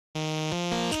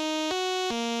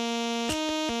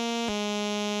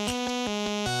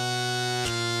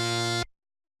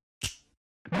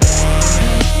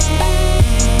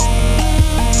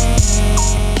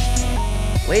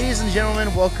and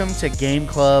gentlemen, welcome to Game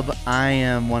Club. I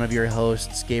am one of your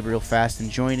hosts, Gabriel Fast,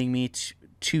 and joining me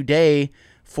today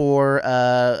for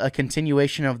a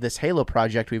continuation of this Halo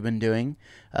project we've been doing,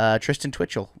 Tristan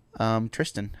Twitchell.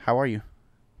 Tristan, how are you?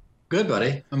 Good,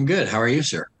 buddy. I'm good. How are you,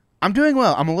 sir? I'm doing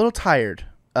well. I'm a little tired.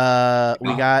 We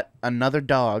got another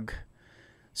dog,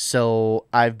 so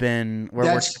I've been.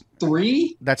 That's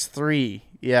three? That's three.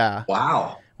 Yeah.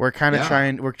 Wow. We're kind of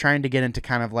trying to get into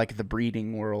kind of like the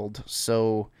breeding world.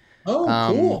 So,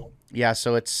 cool. Yeah.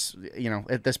 So it's,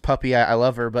 this puppy, I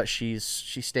love her, but she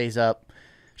stays up.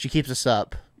 She keeps us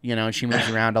up, and she moves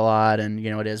around a lot, and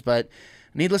it is. But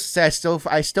needless to say,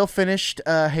 I still finished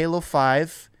Halo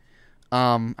 5.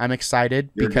 I'm excited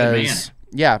because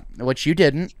which you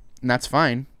didn't, and that's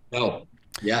fine. Oh,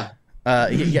 yeah.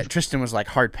 Yeah. Tristan was like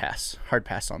hard pass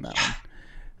on that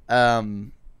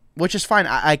one. Which is fine.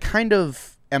 I kind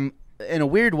of am, in a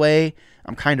weird way,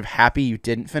 I'm kind of happy you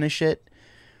didn't finish it,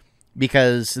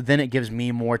 because then it gives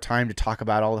me more time to talk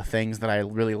about all the things that I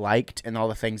really liked and all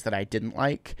the things that I didn't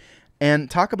like,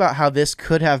 and talk about how this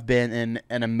could have been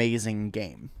an amazing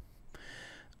game.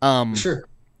 Sure.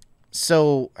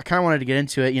 So I kind of wanted to get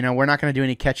into it. We're not going to do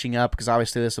any catching up, because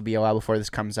obviously this will be a while before this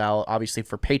comes out. Obviously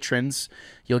for patrons,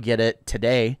 you'll get it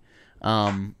today.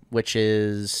 Which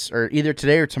is, or either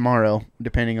today or tomorrow,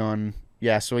 depending on,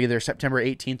 so either September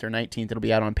 18th or 19th, it'll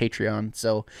be out on Patreon.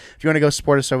 So if you want to go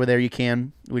support us over there, you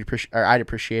can. I'd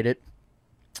appreciate it.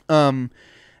 And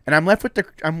I'm left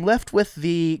with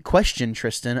the question,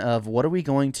 Tristan, of what are we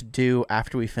going to do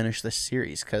after we finish this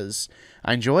series? Because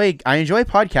I enjoy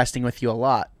podcasting with you a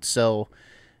lot. So,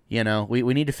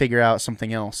 we need to figure out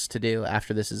something else to do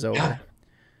after this is over. Yeah.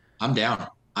 I'm down.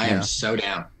 I am so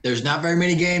down. There's not very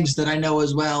many games that I know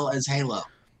as well as Halo.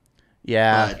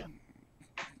 Yeah. But,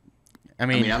 I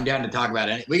mean, I'm down to talk about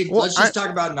it. Let's just talk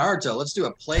about Naruto. Let's do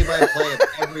a play-by-play of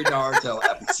every Naruto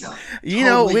episode.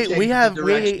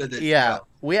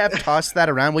 We have tossed that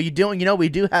around. Well, we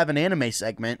do have an anime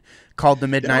segment called the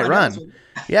Midnight Run.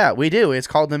 Yeah, we do. It's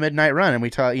called the Midnight Run, and we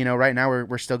talk. Right now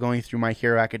we're still going through My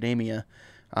Hero Academia.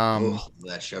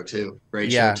 That show too.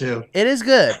 Great show too. It is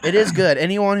good. It is good.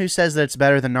 Anyone who says that it's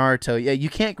better than Naruto, you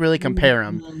can't really compare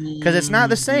them, because it's not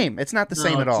the same. It's not the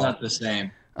same at all. It's not the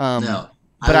same. No.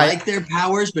 But I like their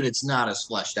powers, but it's not as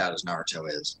fleshed out as Naruto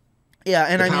is. Yeah,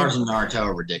 and the powers in Naruto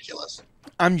are ridiculous.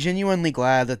 I'm genuinely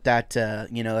glad that that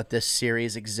this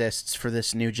series exists for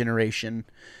this new generation.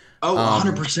 Oh,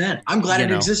 100%. I'm glad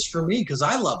it exists for me, because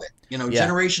I love it.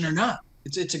 Generation or not,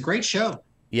 it's a great show.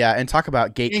 Yeah, and talk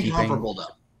about gatekeeping. Incomparable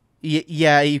though.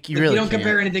 Yeah, you really you don't can't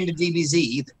compare anything to DBZ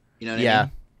either. You know what I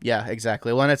mean? Yeah,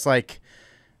 exactly. Well, and it's like,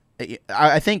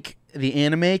 I think the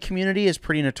anime community is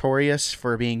pretty notorious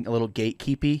for being a little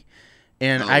gatekeepy,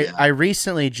 and I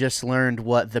recently just learned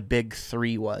what the big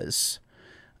three was.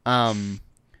 Like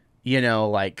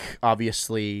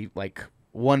obviously like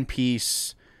One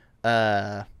Piece,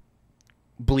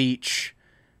 Bleach,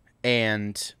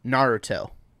 and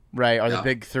Naruto, right, are the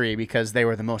big three because they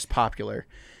were the most popular.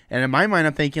 And in my mind,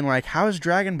 I'm thinking, like, how is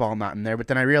Dragon Ball not in there? But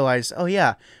then I realized,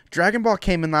 Dragon Ball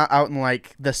came out in,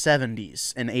 like, the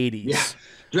 70s and 80s. Yeah.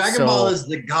 Dragon Ball is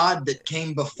the god that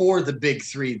came before the big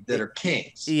three that are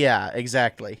kings. Yeah,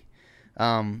 exactly.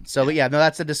 That's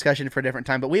a discussion for a different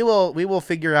time. But we will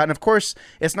figure out. And, of course,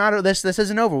 it's not this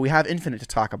isn't over. We have Infinite to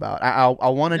talk about.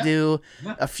 I'll want to do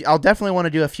I'll definitely want to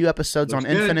do a few episodes on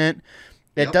Infinite.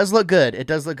 It does look good. It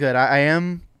does look good.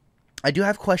 I do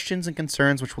have questions and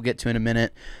concerns, which we'll get to in a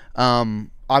minute.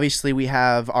 Obviously, we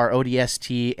have our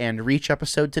ODST and Reach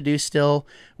episode to do still.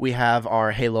 We have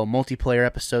our Halo multiplayer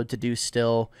episode to do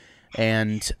still.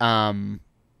 And, and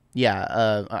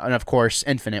of course,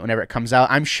 Infinite, whenever it comes out.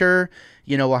 I'm sure,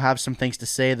 we'll have some things to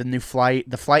say. The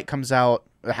flight comes out.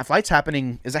 The flight's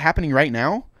happening. Is it happening right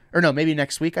now? Or no, maybe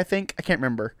next week, I think. I can't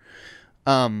remember.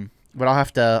 But I'll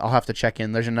have to check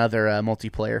in. There's another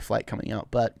multiplayer flight coming out.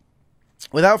 But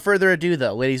without further ado,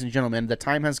 though, ladies and gentlemen, the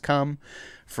time has come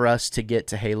for us to get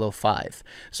to Halo 5.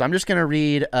 So I'm just going to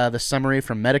read the summary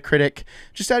from Metacritic.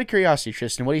 Just out of curiosity,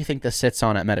 Tristan, what do you think this sits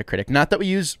on at Metacritic? Not that we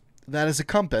use that as a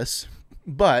compass,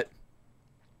 but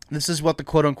this is what the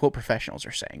quote-unquote professionals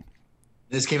are saying.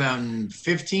 This came out in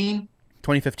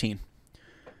 2015.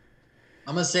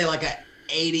 I'm going to say like a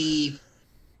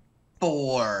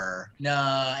 84.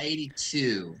 No,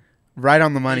 82. Right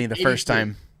on the money the 82. First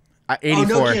time.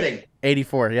 84. Oh, no kidding.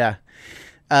 84, yeah.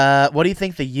 What do you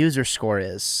think the user score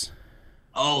is?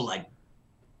 Oh, like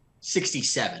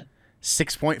 67.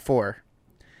 6.4.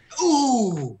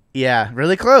 Ooh. Yeah,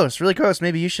 really close.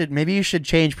 Maybe you should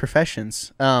change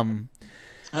professions. I'm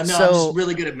just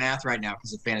really good at math right now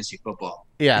because of fantasy football.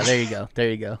 Yeah, there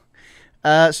you go.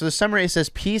 So the summary says,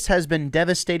 peace has been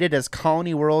devastated as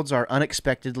colony worlds are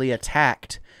unexpectedly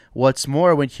attacked. What's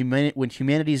more, when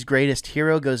humanity's greatest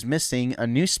hero goes missing, a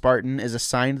new Spartan is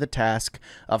assigned the task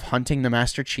of hunting the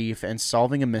Master Chief and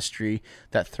solving a mystery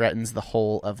that threatens the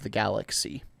whole of the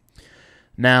galaxy.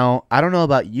 Now, I don't know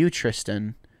about you,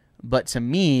 Tristan, but to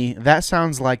me, that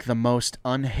sounds like the most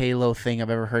un-Halo thing I've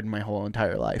ever heard in my whole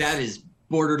entire life. That is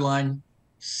borderline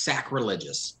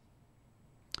sacrilegious.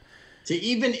 To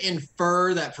even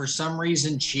infer that for some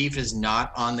reason Chief is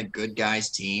not on the good guys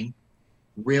team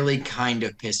really kind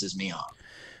of pisses me off.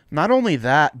 Not only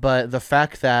that, but the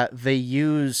fact that they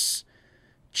use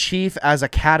Chief as a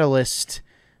catalyst.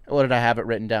 What did I have it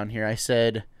written down here? I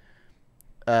said,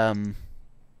 so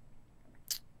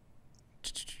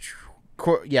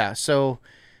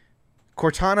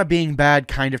Cortana being bad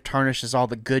kind of tarnishes all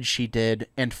the good she did,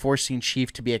 and forcing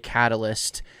Chief to be a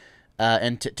catalyst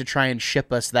and to try and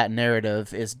ship us that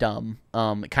narrative is dumb.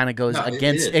 It kind of goes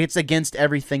it's against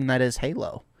everything that is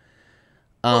Halo.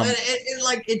 Well,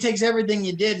 it takes everything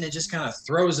you did and it just kind of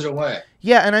throws it away.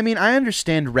 Yeah, and I mean, I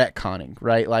understand retconning,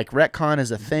 right? Like, retcon is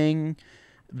a thing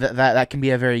that can be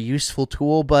a very useful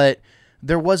tool, but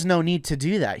there was no need to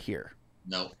do that here.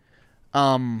 No.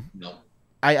 No.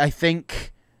 I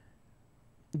think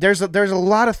there's a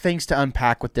lot of things to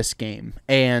unpack with this game,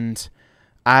 and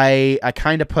I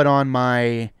kind of put on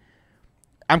my.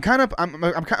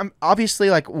 I'm obviously,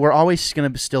 like, we're always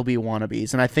going to still be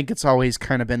wannabes, and I think it's always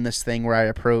kind of been this thing where I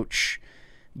approach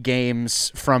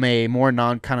games from a more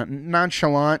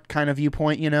nonchalant kind of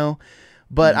viewpoint, you know.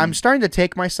 But I'm starting to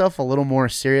take myself a little more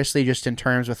seriously, just in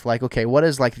terms with, like, okay, what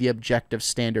is, like, the objective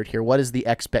standard here? What is the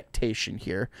expectation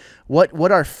here?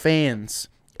 What are fans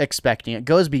expecting? It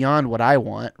goes beyond what I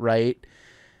want, right?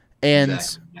 And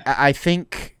exactly. I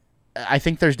think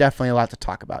there's definitely a lot to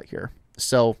talk about here.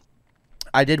 So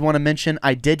I did want to mention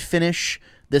I did finish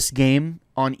this game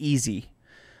on easy.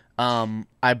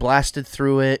 I blasted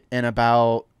through it in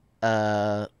about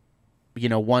 1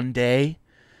 day.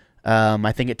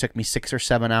 I think it took me 6 or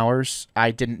 7 hours.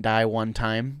 I didn't die one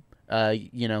time. I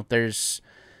didn't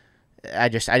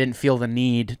feel the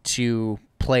need to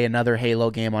play another Halo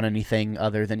game on anything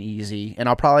other than easy. And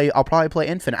I'll probably play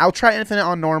Infinite. I'll try Infinite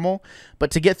on normal,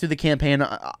 but to get through the campaign,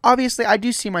 obviously I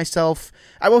do see myself.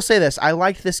 I will say this: I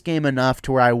liked this game enough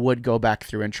to where I would go back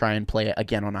through and try and play it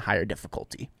again on a higher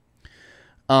difficulty.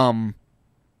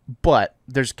 But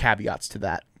there's caveats to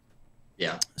that.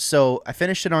 Yeah. So I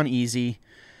finished it on easy.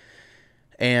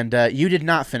 And you did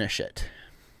not finish it.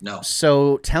 No.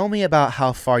 So tell me about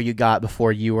how far you got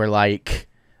before you were like,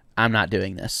 I'm not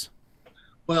doing this.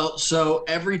 Well, so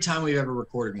every time we've ever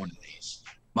recorded one of these,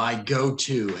 my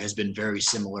go-to has been very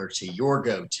similar to your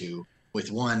go-to,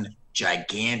 with one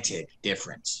gigantic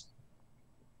difference.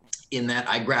 In that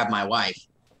I grab my wife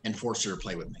and force her to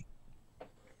play with me.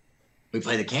 We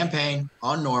play the campaign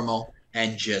on normal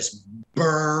and just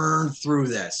burn through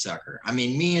that sucker. I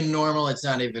mean, me and normal, it's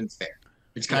not even fair.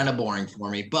 It's kind of boring for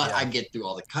me, but I get through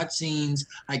all the cutscenes.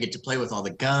 I get to play with all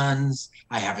the guns.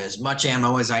 I have as much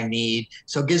ammo as I need.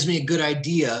 So it gives me a good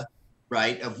idea,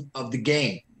 right, of the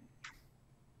game.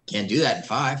 Can't do that in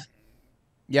 5.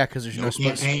 Yeah, because there's no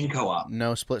campaign co-op.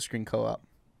 No split screen co-op.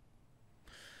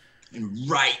 And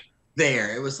right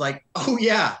there, it was like, oh,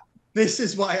 yeah, this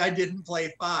is why I didn't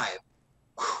play 5.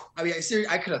 I mean,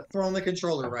 I could have thrown the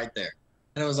controller right there.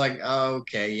 And it was like,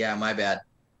 okay, yeah, my bad.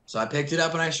 So I picked it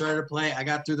up and I started to play. I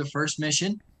got through the first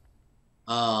mission.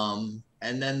 And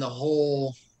then the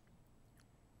whole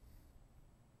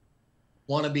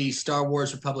wannabe Star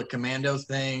Wars Republic Commando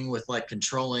thing with, like,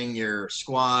 controlling your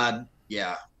squad.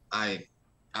 Yeah, I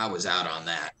was out on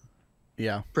that.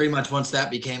 Yeah. Pretty much once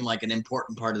that became, like, an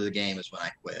important part of the game is when I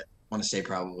quit. I want to say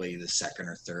probably the 2nd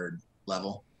or 3rd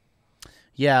level.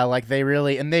 Yeah, like they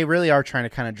really are trying to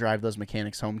kind of drive those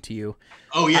mechanics home to you.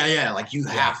 Oh, yeah. Like, you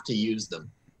have to use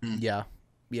them. Yeah.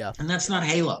 And that's not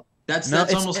Halo. That's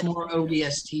almost more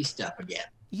ODST stuff again.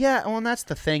 Yeah, well, and that's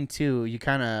the thing too. You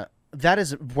kind of that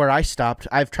is where I stopped.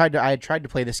 I had tried to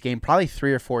play this game probably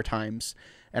 3 or 4 times,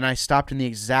 and I stopped in the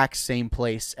exact same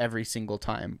place every single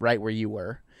time, right where you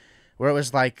were, where it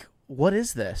was like, what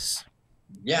is this?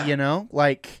 Yeah,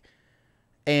 like,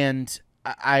 and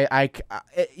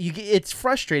it's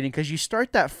frustrating because you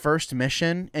start that first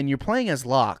mission and you're playing as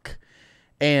Locke,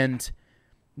 and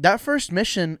that first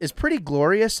mission is pretty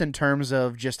glorious in terms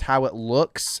of just how it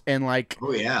looks and, like,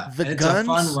 the guns. It's a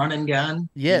fun run and gun.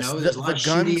 Yes, there's a lot of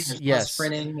guns. Shooting, yes,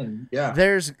 sprinting, and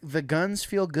There's the guns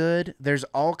feel good. There's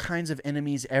all kinds of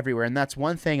enemies everywhere, and that's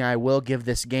one thing I will give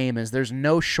this game is there's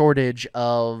no shortage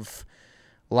of,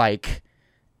 like,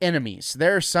 enemies.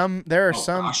 There are some.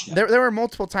 Gosh, yeah. There were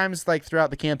multiple times like throughout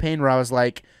the campaign where I was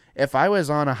like, if I was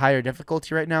on a higher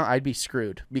difficulty right now, I'd be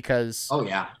screwed because Oh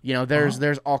yeah.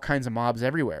 there's all kinds of mobs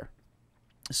everywhere.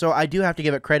 So I do have to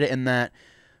give it credit in that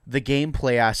the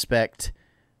gameplay aspect,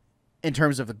 in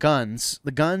terms of the guns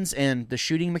and the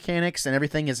shooting mechanics and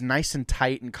everything is nice and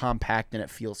tight and compact and it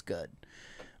feels good.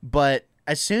 But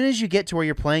as soon as you get to where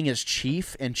you're playing as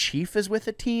Chief and Chief is with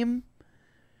a team,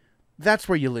 that's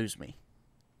where you lose me.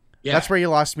 Yeah. That's where you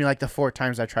lost me like the 4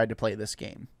 times I tried to play this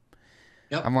game.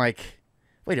 Yep. I'm like,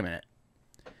 wait a minute.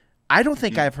 I don't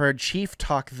think I've heard Chief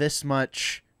talk this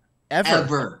much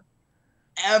ever.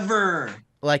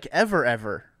 Like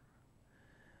ever.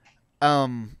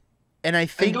 And I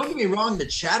think... And don't get me wrong, the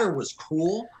chatter was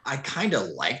cool. I kind of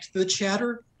liked the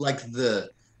chatter, like the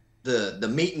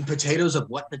meat and potatoes of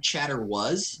what the chatter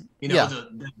was.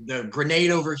 The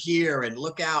grenade over here and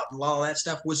look out and all that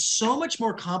stuff was so much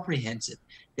more comprehensive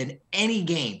than any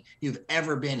game you've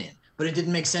ever been in. But it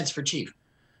didn't make sense for Chief.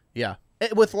 Yeah.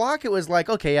 With Locke, it was like,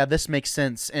 okay, yeah, this makes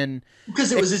sense. And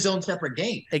because it was his own separate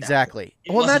game. Exactly.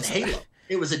 It wasn't Halo.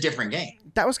 It was a different game.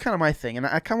 That was kind of my thing, and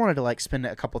I kind of wanted to like spend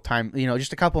a couple times,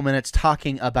 just a couple minutes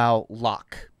talking about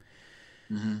Locke.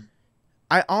 Mm-hmm.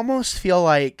 I almost feel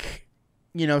like,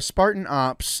 Spartan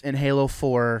Ops in Halo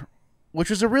 4, which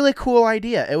was a really cool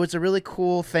idea. It was a really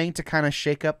cool thing to kind of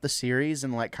shake up the series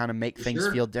and like kind of make things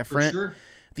feel different. Sure.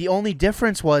 The only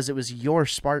difference was it was your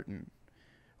Spartan.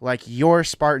 Like your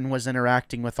Spartan was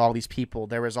interacting with all these people.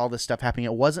 There was all this stuff happening.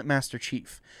 It wasn't Master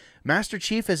Chief. Master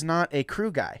Chief is not a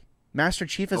crew guy. Master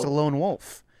Chief is a lone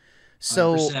wolf.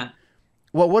 So 100%.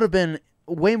 What would have been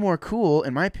way more cool,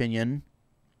 in my opinion,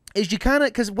 is you kind of...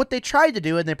 Because what they tried to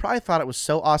do, and they probably thought it was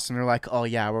so awesome, they're like, oh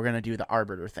yeah, we're going to do the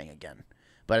Arbiter thing again.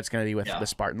 But it's going to be with the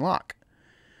Spartan Locke.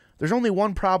 There's only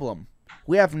one problem.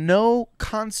 We have no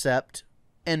concept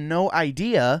and no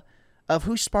idea of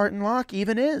who Spartan Locke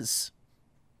even is.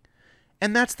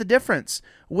 And that's the difference.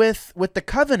 With the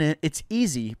Covenant, it's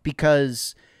easy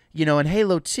because... in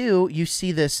Halo 2, you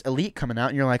see this elite coming out,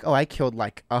 and you're like, oh, I killed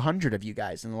like 100 of you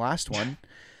guys in the last one.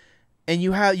 And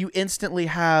you instantly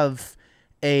have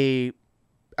a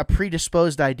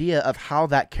predisposed idea of how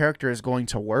that character is going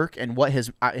to work and what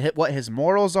his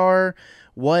morals are,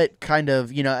 what kind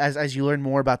of, as you learn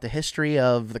more about the history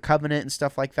of the Covenant and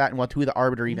stuff like that, and who the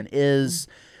Arbiter even is.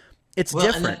 It's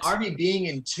different. And the Army being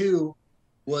in 2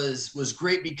 was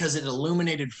great because it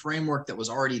illuminated framework that was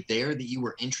already there that you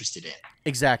were interested in.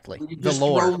 Exactly. When you the just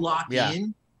lore. Throw Locke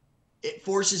in, it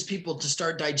forces people to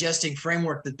start digesting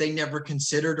framework that they never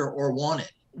considered or wanted.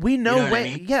 We know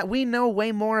we know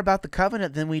way more about the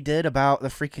Covenant than we did about the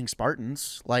freaking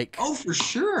Spartans. Like, oh, for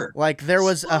sure. Like there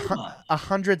was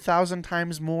 100,000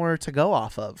 times more to go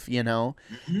off of,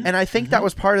 Mm-hmm. And I think that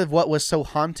was part of what was so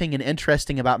haunting and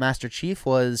interesting about Master Chief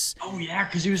was. Oh yeah,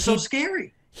 because he was so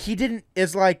scary.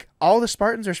 All the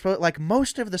Spartans are supposed, like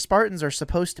most of the Spartans are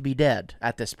supposed to be dead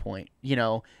at this point,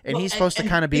 and he's supposed to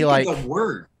kind of be like a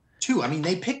word too. I mean,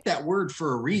 they picked that word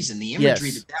for a reason. The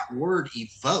imagery that word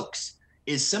evokes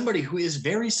is somebody who is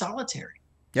very solitary.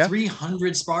 Yeah.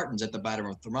 300 Spartans at the bottom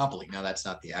of Thermopylae. Now that's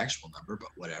not the actual number, but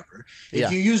whatever.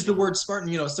 If you use the word Spartan,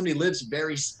 somebody lives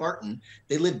very Spartan.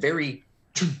 They live very,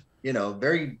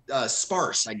 very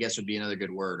sparse, I guess would be another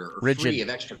good word, or free of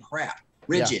extra crap.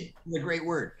 Rigid, a great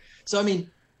word. So, I mean,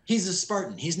 he's a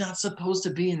Spartan. He's not supposed to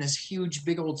be in this huge,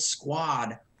 big old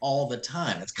squad all the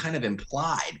time. It's kind of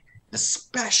implied,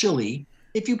 especially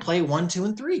if you play 1, 2,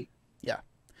 and 3. Yeah.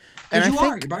 And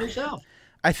you're by yourself.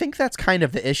 I think that's kind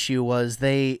of the issue was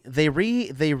they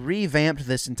revamped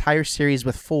this entire series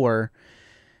with 4,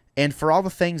 and for all the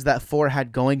things that 4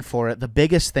 had going for it, the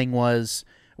biggest thing was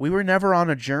we were never on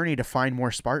a journey to find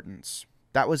more Spartans.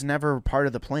 That was never part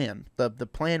of the plan. The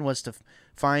plan was to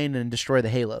find and destroy the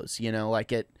Halos.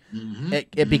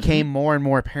 It became more and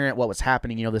more apparent what was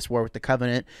happening. This war with the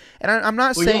Covenant, and I'm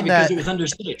not saying that it was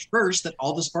understood at first that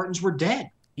all the Spartans were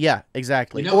dead. Yeah,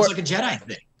 exactly. It was like a Jedi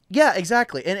thing. Yeah,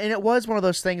 exactly. And it was one of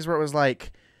those things where it was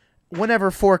like,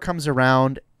 whenever 4 comes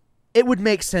around, it would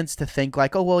make sense to think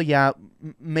like, oh well, yeah,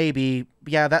 maybe,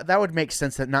 yeah, that would make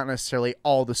sense that not necessarily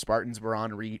all the Spartans were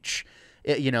on Reach.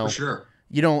 For sure.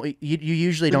 You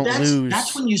usually don't lose.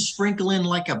 That's when you sprinkle in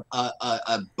like a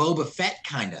Boba Fett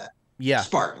kind of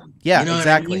Spartan. Yeah, you know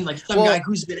exactly. What I mean? Like some guy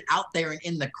who's been out there and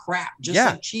in the crap, just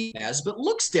like Chief has, but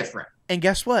looks different. And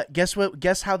guess what?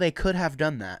 Guess how they could have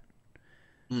done that?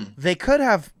 They could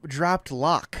have dropped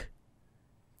Locke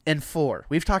in 4.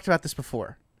 We've talked about this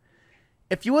before.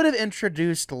 if you would have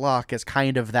introduced Locke as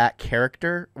kind of that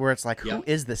character where it's like, who Yep.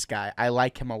 is this guy? I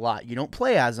like him a lot. You don't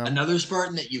play as him. Another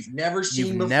Spartan that you've never seen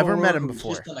You've before. never met him who's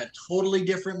before. Just on a totally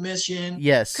different mission.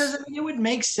 Yes. Because, I mean, it would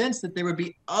make sense that there would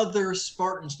be other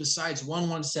Spartans besides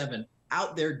 117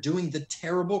 out there doing the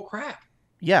terrible crap.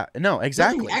 Yeah, no,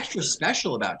 exactly. Nothing extra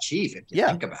special about Chief, if you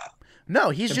think about it.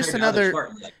 No, he's just another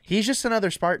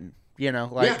Spartan. You know,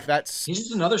 like he's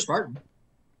just another Spartan.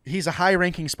 He's a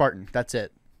high-ranking Spartan. That's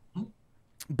it.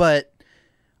 But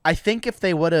I think if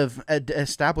they would have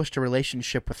established a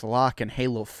relationship with Locke in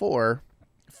Halo 4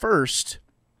 first,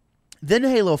 then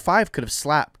Halo 5 could have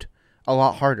slapped a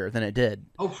lot harder than it did.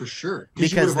 Oh, for sure.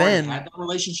 Because you then had that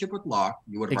relationship with Locke,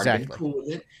 you would have already been cool with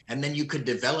it, and then you could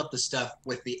develop the stuff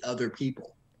with the other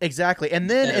people. Exactly. And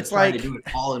then it's like to do it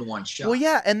all in one shot. Well,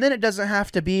 yeah, and then it doesn't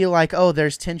have to be like, oh,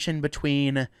 there's tension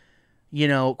between, you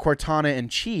know, Cortana and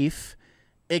Chief.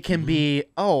 It can be,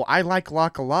 oh, I like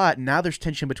Locke a lot. Now there's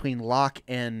tension between Locke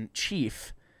and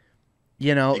Chief.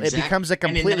 You know, it becomes a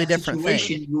completely different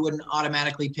thing. You wouldn't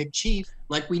automatically pick Chief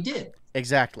like we did.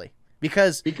 Exactly.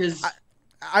 Because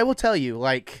I will tell you,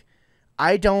 like,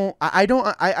 I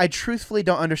truthfully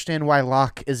don't understand why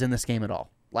Locke is in this game at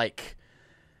all. Like,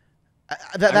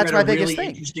 that's my biggest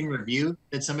thing. Interesting review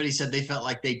that somebody said they felt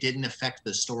like they didn't affect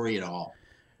the story at all.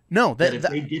 No, that if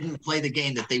they didn't play the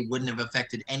game, that they wouldn't have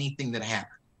affected anything that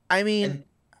happened. I mean, and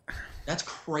that's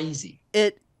crazy.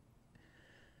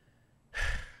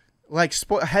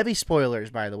 Heavy spoilers,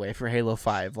 by the way, for Halo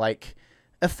 5. Like,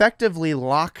 effectively,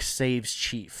 Locke saves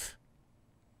Chief.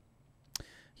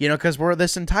 You know, because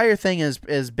this entire thing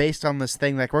is based on this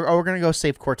thing like we're gonna go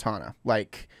save Cortana,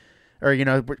 like, or you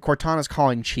know, Cortana's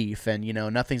calling Chief, and you know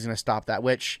nothing's gonna stop that,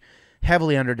 which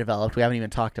heavily underdeveloped. We haven't even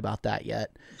talked about that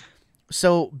yet.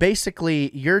 So basically,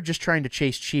 you're just trying to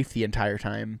chase Chief the entire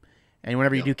time, and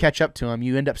whenever you do catch up to him,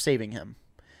 you end up saving him.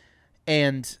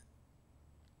 And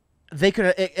they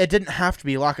could it didn't have to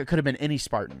be Locke. It could have been any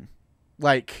Spartan.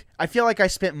 Like, I feel like I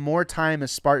spent more time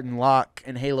as Spartan Locke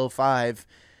in Halo 5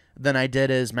 than I did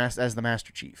as the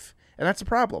Master Chief, and that's a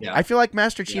problem. I feel like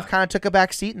Master Chief kind of took a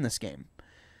back seat in this game,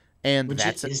 and which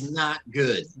is not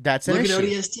good. That's an issue. Look at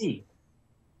ODST.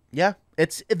 Yeah,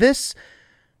 it's this.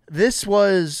 This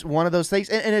was one of those things,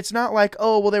 and it's not like,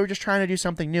 oh, well, they were just trying to do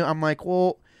something new. I'm like,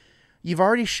 well, you've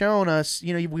already shown us,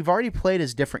 you know, we've already played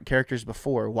as different characters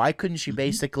before. Why couldn't you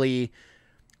basically,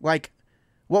 like,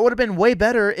 what would have been way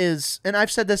better is, and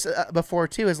I've said this before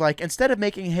too, is like, instead of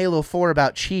making Halo 4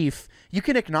 about Chief, you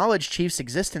can acknowledge Chief's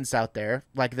existence out there,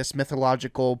 like this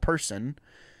mythological person.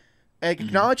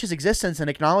 Acknowledge his existence and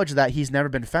acknowledge that he's never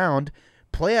been found.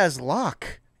 Play as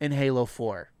Locke in Halo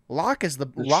 4. Locke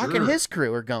and his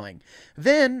crew are going.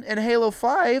 Then in Halo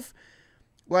 5,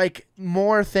 like,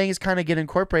 more things kind of get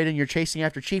incorporated and you're chasing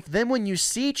after Chief. Then when you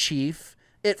see Chief,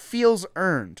 it feels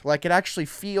earned. Like, it actually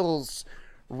feels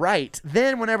right.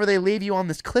 Then whenever they leave you on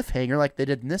this cliffhanger like they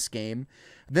did in this game,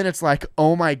 then it's like,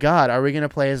 oh my God, are we going to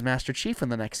play as Master Chief in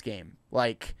the next game?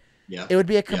 Like, it would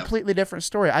be a completely different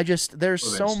story.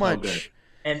 There's so much.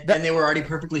 And they were already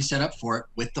perfectly set up for it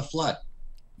with the Flood.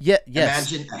 Yeah,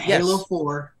 yes. Imagine a Halo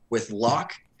 4 with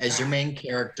Locke as your main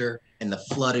character and the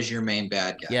Flood as your main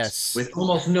bad guys. Yes. With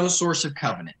almost no source of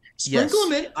covenant. Sprinkle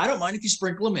them in. I don't mind if you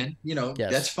sprinkle them in. You know,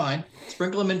 that's fine.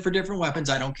 Sprinkle them in for different weapons.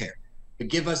 I don't care. But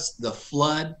give us the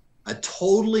Flood, a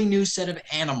totally new set of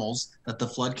animals that the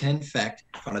Flood can infect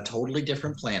on a totally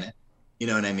different planet. You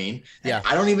know what I mean? Yeah.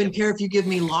 I don't even care if you give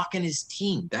me Locke and his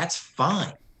team. That's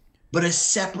fine. But a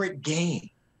separate game,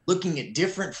 looking at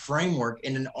different framework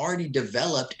in an already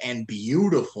developed and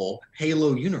beautiful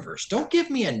Halo universe. Don't give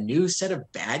me a new set of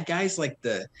bad guys like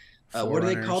the, what are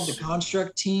they called? The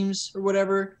Construct teams or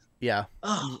whatever? Yeah.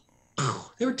 Oh,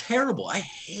 they were terrible. I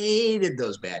hated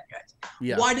those bad guys.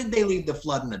 Yeah. Why did they leave the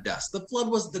Flood in the dust? The Flood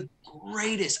was the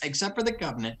greatest, except for the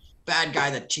Covenant, bad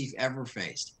guy that Chief ever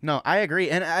faced. No, I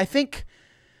agree. And I think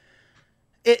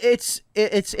it's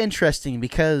interesting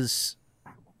because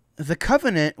the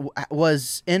Covenant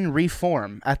was in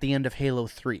reform at the end of Halo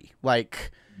 3.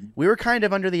 Like, we were kind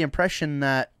of under the impression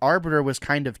that Arbiter was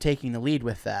kind of taking the lead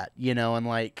with that, you know, and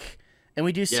like, and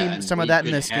we do see some of that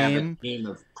in this game. A team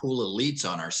of cool elites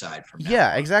on our side from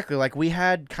now on. Exactly. Like, we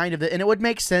had kind of and it would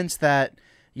make sense that,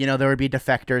 you know, there would be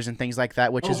defectors and things like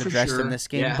that, which is addressed in this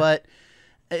game. But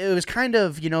it was kind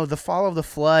of, you know, the fall of the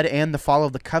Flood and the fall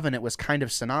of the Covenant was kind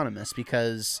of synonymous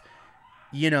because,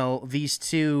 you know, these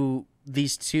two,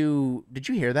 did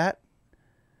you hear that?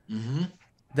 Mm-hmm.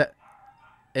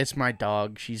 It's my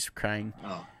dog. She's crying.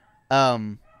 Oh.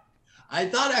 I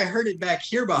thought I heard it back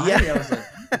here behind me. I was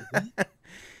like,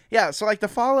 yeah. So like the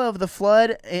fall of the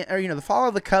Flood, or, you know, the fall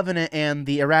of the Covenant and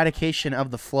the eradication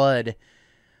of the Flood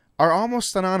are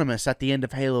almost synonymous at the end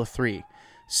of Halo 3.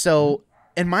 So,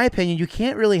 in my opinion, you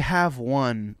can't really have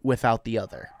one without the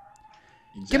other.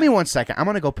 Exactly. Give me 1 second. I'm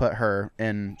going to go put her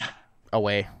in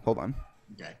away. Hold on.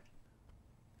 Okay.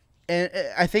 And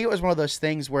I think it was one of those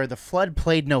things where the Flood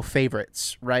played no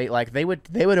favorites, right? Like they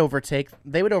would overtake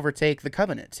the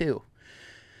Covenant too.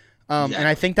 Exactly. And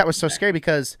I think that was so scary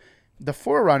because the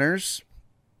Forerunners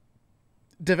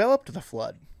developed the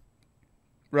Flood,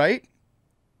 right?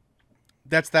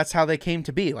 That's how they came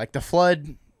to be. Like the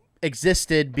Flood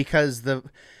existed because that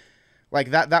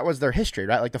was their history,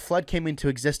 right? Like the Flood came into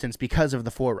existence because of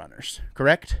the Forerunners,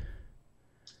 correct?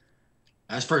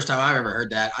 That's the first time I've ever heard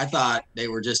that. I thought they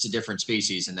were just a different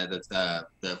species and that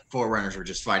the Forerunners were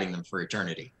just fighting them for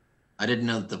eternity. I didn't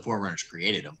know that the Forerunners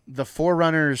created them. The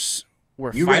Forerunners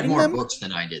were you fighting them? You read more books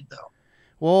than I did, though.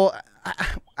 Well,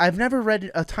 I've never read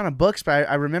a ton of books, but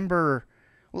I remember...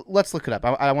 Let's look it up.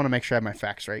 I want to make sure I have my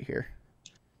facts right here.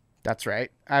 That's right.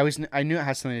 I knew it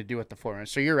has something to do with the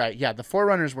Forerunners. So you're right. Yeah, the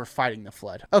Forerunners were fighting the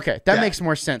Flood. Okay, that makes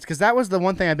more sense because that was the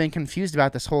one thing I've been confused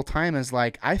about this whole time. Is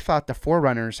like I thought the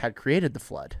Forerunners had created the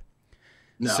Flood.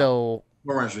 No, so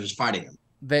Forerunners were just fighting them.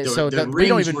 The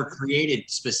rings were created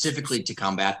specifically to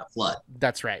combat the Flood.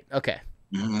 That's right. Okay.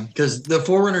 Because the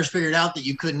Forerunners figured out that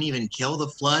you couldn't even kill the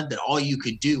Flood, that all you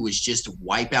could do was just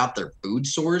wipe out their food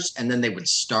source, and then they would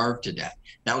starve to death.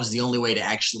 That was the only way to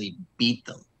actually beat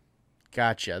them.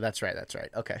 Gotcha. That's right.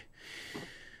 Okay.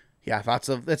 Yeah,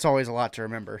 it's always a lot to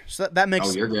remember. So that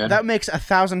makes that makes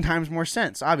 1,000 times more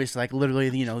sense. Obviously, like literally,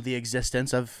 the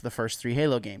existence of the first 3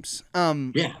 Halo games.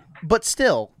 Yeah. But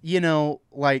still,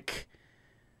 like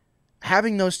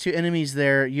having those 2 enemies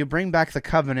there, you bring back the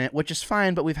Covenant, which is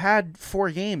fine, but we've had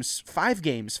 5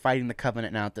 games fighting the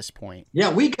Covenant now at this point. Yeah,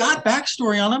 we got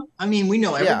backstory on them. I mean, we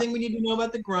know everything we need to know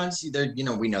about the Grunts.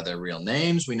 We know their real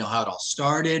names. We know how it all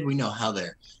started. We know how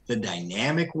the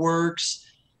dynamic works.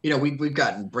 We've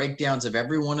gotten breakdowns of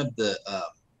every one of the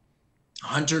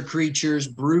hunter creatures,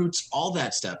 brutes, all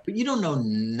that stuff. But you don't know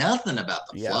nothing about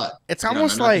the Flood. It's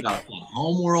almost like about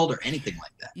homeworld or anything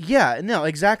like that. Yeah, no,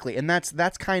 exactly. And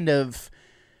that's kind of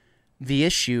the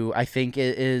issue, I think,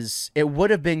 is it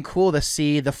would have been cool to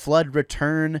see the Flood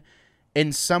return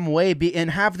in some way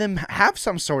and have them have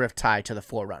some sort of tie to the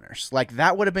Forerunners. Like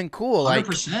that would have been cool.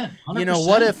 100%,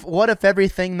 100%. What if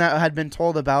everything that had been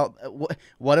told about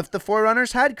what if the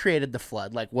Forerunners had created the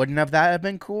Flood? Like wouldn't that have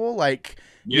been cool? Like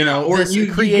or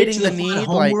you creating get to the need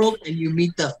homeworld and you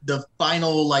meet the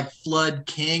final Flood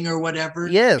king or whatever.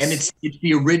 Yes. And it's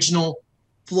the original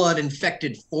Flood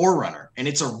infected Forerunner, and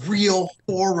it's a real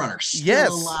Forerunner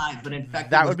still alive, but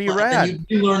infected. That would be rad. And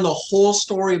you learn the whole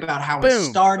story about how it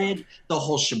started, the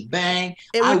whole shebang.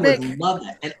 I would love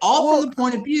that, and all from the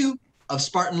point of view of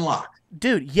Spartan Locke.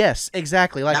 Dude, yes,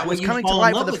 exactly. Like it was coming to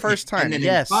life for the first time. And then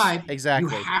yes, in 5,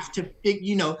 exactly. You have to pick.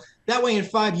 That way in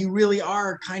 5 you really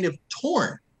are kind of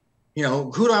torn.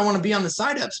 Who do I want to be on the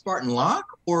side of, Spartan Locke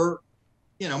or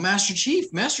Master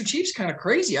Chief? Master Chief's kind of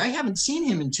crazy. I haven't seen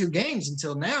him in 2 games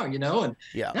until now, and now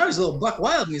he's a little buck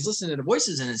wild and he's listening to the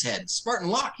voices in his head. Spartan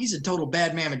Locke, he's a total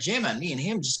bad mamma jamma, and me and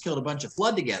him just killed a bunch of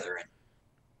Flood together, and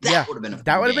that would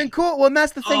have been cool. Well, and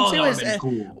that's the thing too, is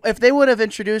if they would have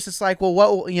introduced, it's like, well,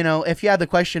 what if you had the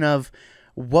question of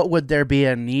what would there be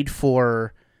a need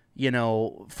for,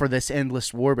 for this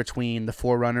endless war between the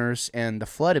Forerunners and the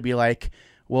Flood, it'd be like,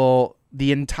 well,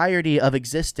 the entirety of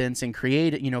existence and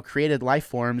created life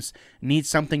forms need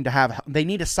something to have. They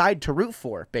need a side to root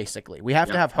for. Basically, we have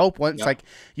to have hope. Once, like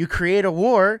you create a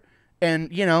war,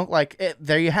 and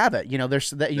there you have it.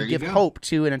 There's that you give hope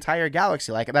to an entire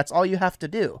galaxy. Like that's all you have to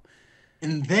do.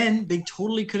 And then they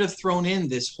totally could have thrown in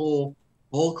this whole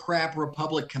bullcrap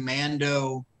Republic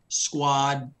Commando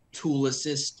squad tool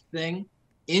assist thing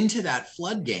into that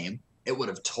Flood game. It would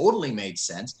have totally made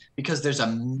sense because there's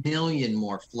a million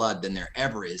more Flood than there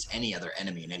ever is any other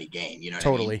enemy in any game.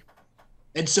 Totally. What I mean?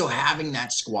 And so having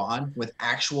that squad with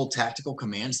actual tactical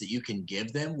commands that you can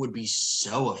give them would be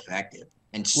so effective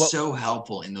and so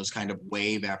helpful in those kind of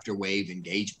wave after wave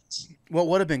engagements. What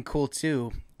would have been cool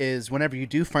too is whenever you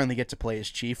do finally get to play as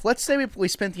Chief, let's say we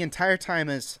spent the entire time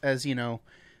as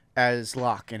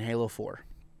Locke in Halo 4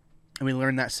 and we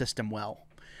learned that system well.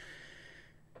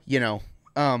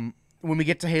 When we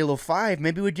get to Halo 5,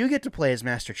 maybe we do get to play as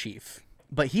Master Chief,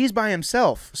 but he's by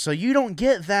himself, so you don't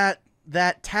get that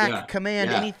TAC command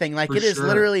anything. Like it is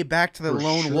literally back to the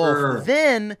lone wolf.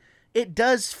 Then it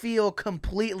does feel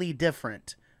completely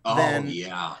different. Like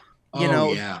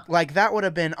that would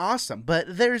have been awesome.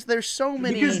 But there's so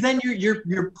many, because then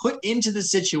you're put into the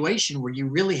situation where you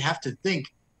really have to think,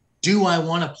 do I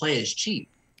want to play as Chief?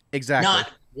 Exactly.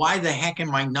 Not why the heck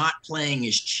am I not playing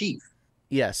as Chief?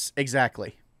 Yes,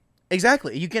 exactly.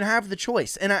 Exactly. You can have the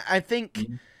choice. And I think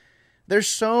Mhm. there's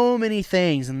so many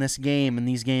things in this game, in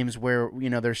these games, where,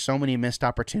 there's so many missed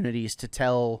opportunities to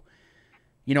tell,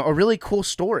 a really cool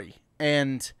story.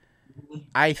 And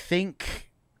I think,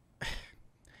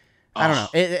 I don't know.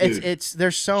 Oh, dude,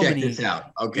 There's so check many. this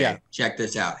out. Okay, Yeah. check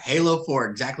this out. Halo 4,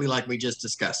 exactly like we just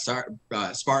discussed.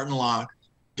 Spartan Locke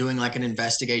doing like an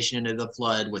investigation into the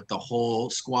flood with the whole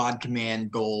squad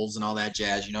command goals and all that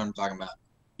jazz. You know what I'm talking about?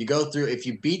 You go through, if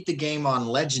you beat the game on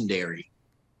Legendary,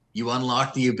 you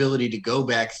unlock the ability to go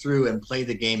back through and play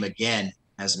the game again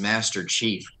as Master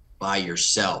Chief by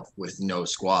yourself with no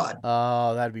squad.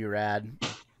 Oh, that'd be rad.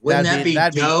 Wouldn't that be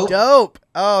dope? Dope.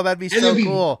 Oh, that'd be And so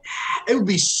cool. It would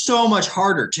be so much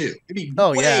harder too. It'd be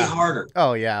way harder.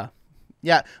 Oh yeah.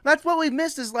 Yeah, that's what we've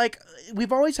missed is like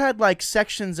we've always had like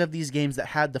sections of these games that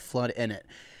had the flood in it.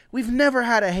 We've never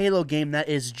had a Halo game that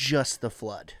is just the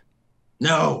flood.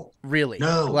 No. Really.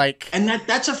 No. Like, and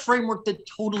that's a framework that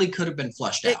totally could have been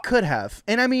fleshed out. It could have.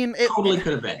 And I mean, it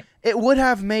could have been. It would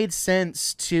have made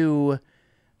sense to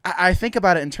I think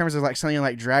about it in terms of like something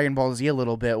like Dragon Ball Z a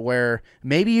little bit, where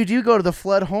maybe you do go to the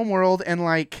flood homeworld and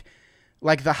like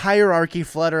the hierarchy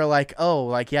flood are like, oh,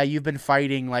 like, yeah, you've been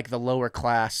fighting like the lower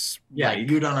class. Yeah, like,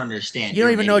 you don't understand. You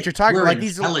don't even know what you're talking about. Like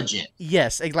these intelligent.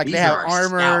 Yes, like these they have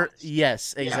armor. Scouts.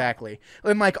 Yes, exactly.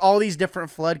 Yeah. And like all these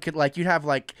different flood could like you'd have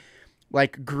like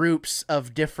groups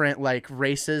of different like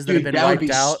races that have been wiped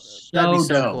out. That'd be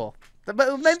so cool. But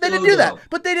they didn't do that.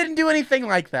 But they didn't do anything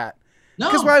like that. No.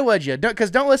 Because why would you?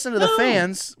 Because don't listen to the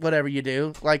fans, whatever you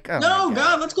do. Like, oh no,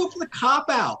 God, let's go for the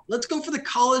cop-out. Let's go for the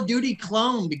Call of Duty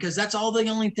clone, because that's all the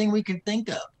only thing we can think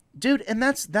of. Dude, and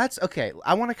that's okay.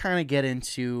 I want to kind of get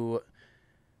into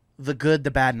the good, the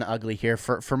bad, and the ugly here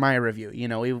for my review. You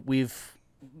know,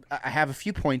 I have a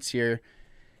few points here,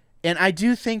 and I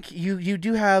do think you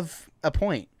do have a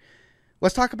point.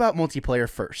 Let's talk about multiplayer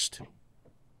first.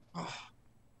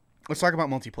 Let's talk about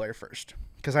multiplayer first,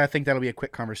 because I think that'll be a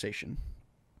quick conversation.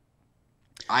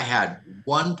 I had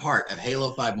one part of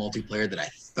Halo 5 multiplayer that I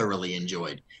thoroughly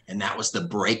enjoyed, and that was the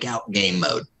breakout game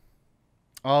mode.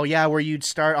 Oh, yeah, where you'd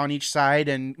start on each side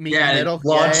and meet in the middle. It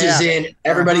launches in.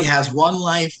 Everybody has one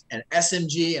life, an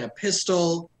SMG, and a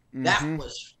pistol. Mm-hmm. That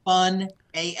was fun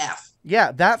AF.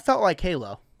 Yeah, that felt like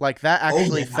Halo. Like, that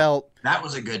actually felt... That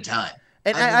was a good time.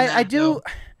 And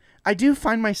I do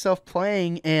find myself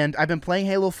playing, and I've been playing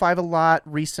Halo 5 a lot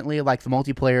recently, like the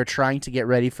multiplayer, trying to get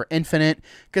ready for Infinite,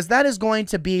 because that is going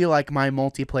to be like my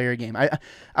multiplayer game. I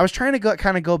was trying to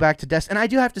go back to Destiny, and I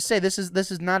do have to say, this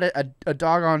is not a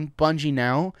dog on Bungie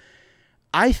now.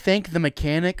 I think the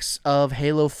mechanics of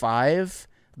Halo 5,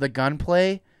 the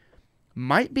gunplay,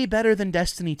 might be better than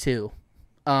Destiny 2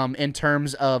 in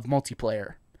terms of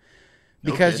multiplayer.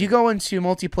 Because you go into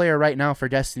multiplayer right now for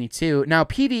Destiny 2. Now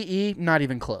PvE, not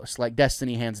even close. Like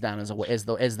Destiny, hands down, is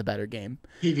the better game.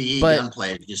 PvE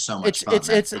gunplay is just so much fun.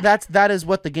 That is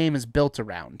what the game is built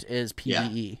around, is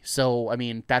PvE. Yeah. So I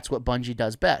mean, that's what Bungie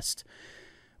does best.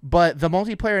 But the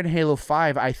multiplayer in Halo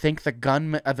 5, I think the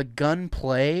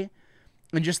gunplay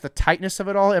and just the tightness of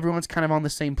it all, everyone's kind of on the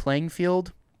same playing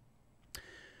field.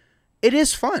 It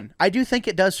is fun. I do think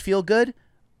it does feel good.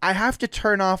 I have to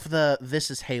turn off the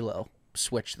 "this is Halo"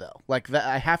 switch though. Like that,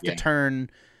 I have to turn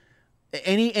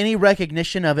any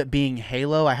recognition of it being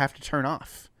Halo. I have to turn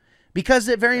off, because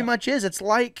it very much is. It's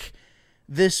like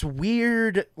this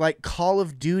weird like Call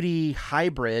of Duty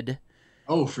hybrid.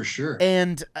 Oh, for sure.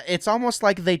 And it's almost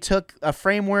like they took a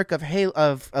framework of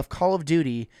of Call of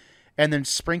Duty and then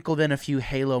sprinkled in a few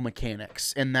Halo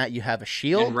mechanics, in that you have a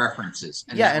shield and references.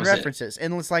 And references.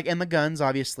 And it's like, and the guns,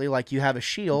 obviously, like you have a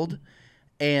shield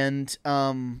and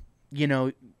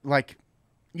like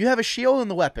you have a shield in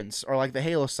the weapons, or like the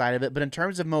Halo side of it, but in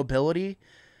terms of mobility,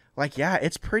 like, yeah,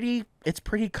 it's pretty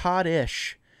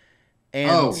COD-ish.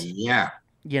 And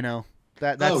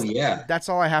that's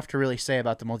all I have to really say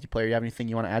about the multiplayer. You have anything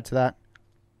you want to add to that?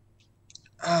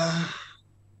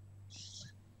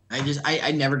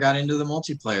 I never got into the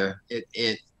multiplayer.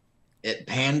 It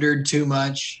pandered too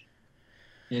much.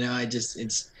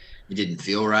 It didn't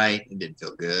feel right. It didn't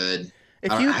feel good.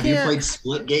 Have you played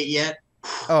Splitgate yet?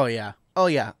 Oh yeah.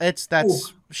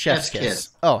 That's chef's kiss.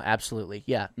 Oh, absolutely.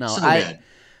 Yeah. No, so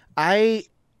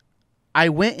I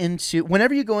went into,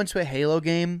 whenever you go into a Halo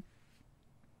game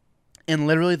and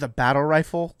literally the battle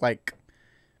rifle, like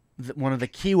one of the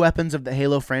key weapons of the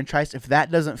Halo franchise, if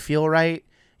that doesn't feel right,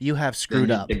 you have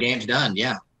screwed up. The game's done.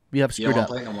 Yeah. You have screwed up.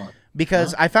 Play no more.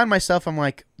 Because I found myself, I'm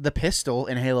like, the pistol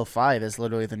in Halo 5 is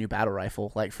literally the new battle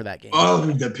rifle, like, for that game. Oh,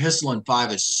 the pistol in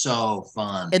 5 is so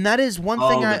fun. And that is one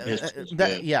thing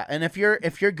and if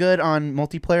you're good on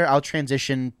multiplayer, I'll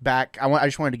transition back. I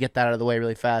just wanted to get that out of the way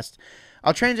really fast.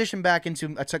 I'll transition back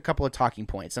into a couple of talking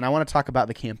points, and I want to talk about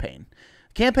the campaign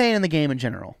and the game in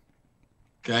general.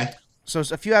 Okay. So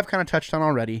a few I've kind of touched on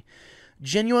already.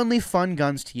 Genuinely fun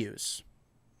guns to use.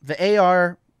 The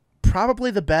AR,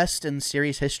 probably the best in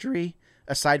series history,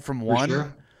 aside from one. For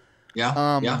sure.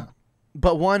 Yeah. Yeah.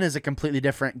 But one is a completely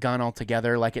different gun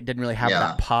altogether. Like, it didn't really have Yeah.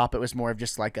 that pop. It was more of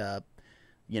just like a,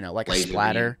 like a Laser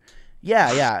splatter.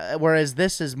 Yeah. Whereas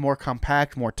this is more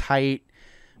compact, more tight.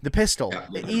 The pistol,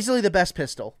 easily the best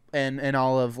pistol, and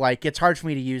all of, like, it's hard for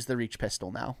me to use the reach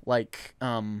pistol now. Like,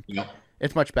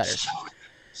 it's much better.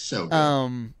 So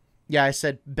good. Yeah, I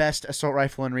said best assault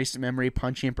rifle in recent memory,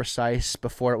 punchy and precise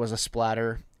before it was a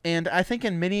splatter. And I think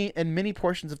in many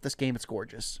portions of this game, it's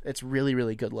gorgeous. It's really,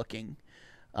 really good looking.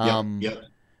 Yep.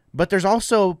 But there's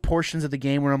also portions of the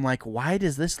game where I'm like, why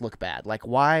does this look bad? Like,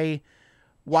 why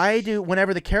do,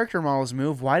 whenever the character models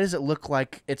move, why does it look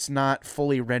like it's not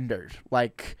fully rendered?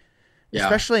 Like,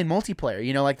 especially in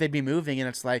multiplayer, like they'd be moving and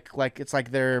it's like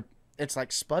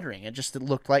sputtering. It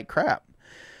looked like crap.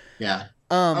 Yeah.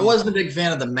 I wasn't a big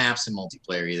fan of the maps in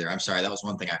multiplayer either. I'm sorry. That was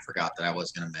one thing I forgot that I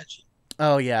was going to mention.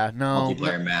 Oh yeah. No.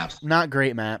 Multiplayer maps. Not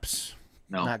great maps.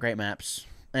 No. Not great maps.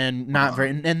 And not very,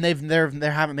 and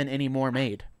there haven't been any more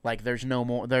made. Like, there's no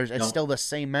more. It's still the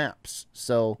same maps.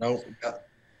 So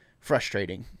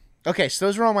frustrating. Okay, so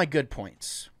those are all my good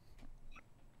points.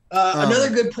 Another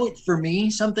good point for me,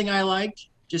 something I liked,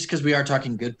 just because we are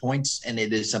talking good points, and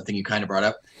it is something you kind of brought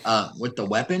up with the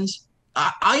weapons.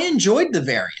 I enjoyed the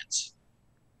variants.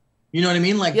 You know what I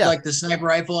mean? Like the sniper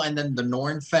rifle and then the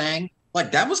Norn Fang.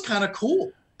 Like, that was kind of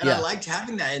cool, and I liked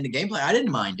having that in the gameplay. I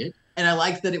didn't mind it. And I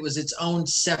liked that it was its own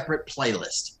separate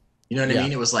playlist. You know what I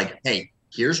mean? It was like, hey,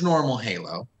 here's normal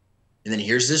Halo, and then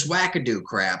here's this wackadoo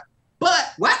crap.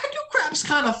 But wackadoo crap's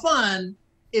kind of fun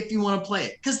if you want to play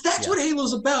it, because that's what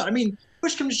Halo's about. I mean,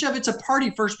 push comes to shove, it's a party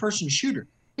first-person shooter.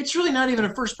 It's really not even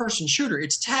a first-person shooter.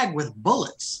 It's tagged with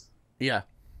bullets. Yeah.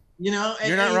 You're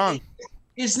not wrong.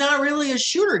 It's not really a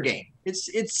shooter game.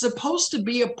 It's supposed to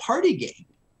be a party game.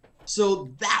 So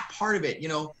that part of it,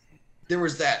 there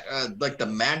was that, like the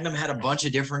Magnum had a bunch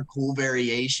of different cool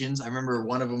variations. I remember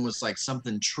one of them was like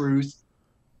something Truth,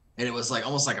 and it was like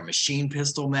almost like a machine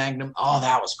pistol Magnum. Oh,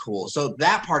 that was cool. So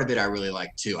that part of it I really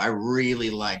liked too. I really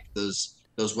liked those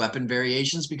weapon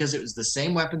variations because it was the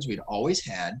same weapons we'd always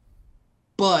had,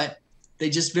 but they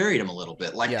just varied them a little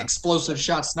bit, like explosive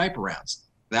shot sniper rounds.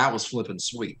 That was flipping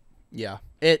sweet. Yeah,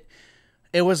 it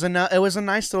was a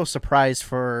nice little surprise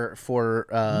for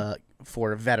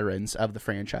veterans of the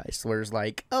franchise, where it's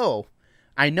like, oh,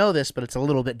 I know this, but it's a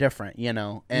little bit different,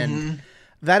 and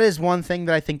that is one thing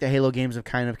that I think the Halo games have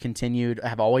kind of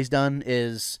have always done,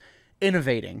 is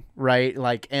innovating, right?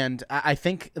 Like, and I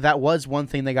think that was one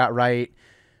thing they got right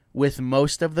with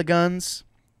most of the guns,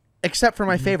 except for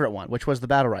my favorite one, which was the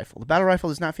battle rifle. The battle rifle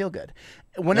does not feel good.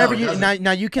 Whenever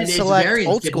now you can select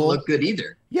old school. Didn't look good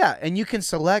either. Yeah, and you can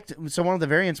select. So one of the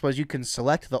variants was you can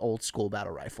select the old school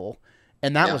battle rifle,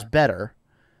 and that was better.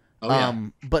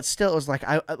 But still, it was like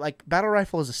I like battle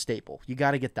rifle is a staple. You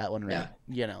got to get that one right.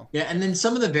 Yeah, and then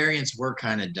some of the variants were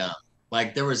kind of dumb.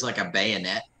 Like there was like a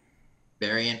bayonet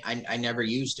variant. I never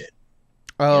used it.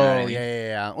 Oh, I mean?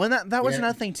 Yeah. Well, that was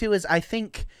another thing too. Is I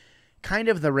think kind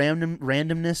of the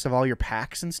randomness of all your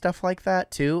packs and stuff like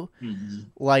that too.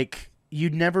 Like, you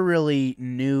never really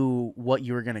knew what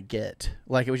you were gonna get.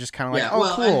 Like, it was just kind of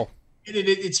like, cool.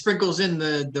 It sprinkles in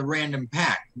the random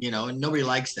pack, and nobody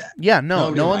likes that. Yeah,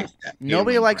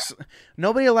 nobody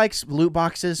likes loot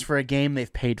boxes for a game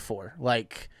they've paid for.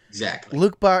 Like, exactly.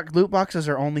 Loot boxes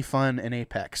are only fun in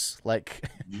Apex. Like,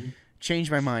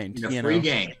 change my mind. In a free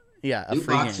game. Yeah, loot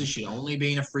boxes should only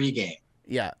be in a free game.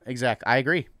 Yeah, exactly. I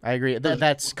agree.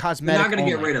 That's cosmetic. You're not going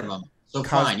to get rid of them. So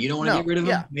fine. You don't want to get rid of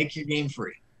them? Make your game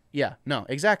free. Yeah, no,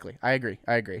 exactly. I agree.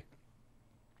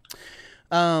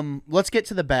 Let's get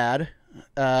to the bad.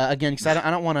 Again, because I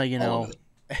don't want to,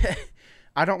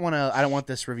 I don't want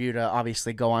this review to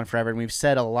obviously go on forever. And we've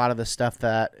said a lot of the stuff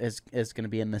that is going to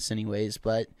be in this anyways.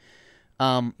 But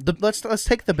let's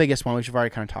take the biggest one, which we've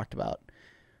already kind of talked about.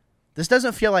 This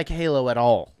doesn't feel like Halo at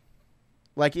all.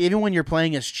 Like, even when you're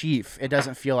playing as Chief, it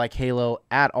doesn't feel like Halo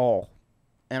at all.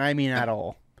 And I mean at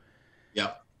all.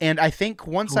 Yeah. And I think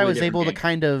once I was able to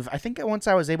kind of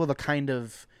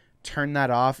turn that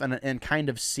off and kind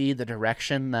of see the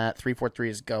direction that 343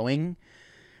 is going,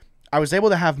 I was able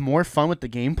to have more fun with the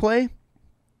gameplay.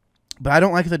 But I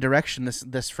don't like the direction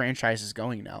this franchise is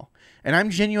going now. And I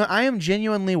am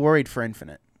genuinely worried for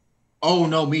Infinite. Oh,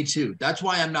 no, me too. That's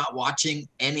why I'm not watching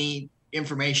any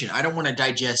information. I don't want to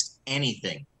digest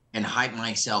anything and hype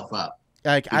myself up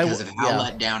because of how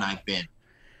let down I've been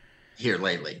here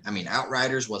lately. I mean,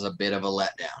 Outriders was a bit of a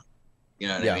letdown. You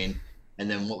know what I Yeah. mean? And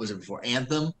then what was it before?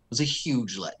 Anthem was a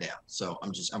huge letdown. So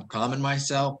I'm calming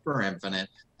myself for Infinite.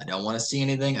 I don't want to see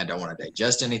anything. I don't want to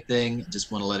digest anything. I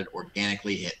just want to let it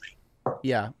organically hit me.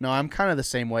 Yeah. No, I'm kind of the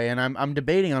same way, and I'm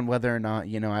debating on whether or not,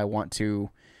 I want to.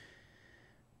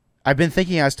 I've been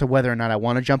thinking as to whether or not I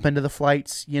want to jump into the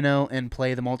flights, and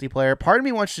play the multiplayer. Part of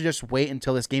me wants to just wait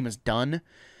until this game is done.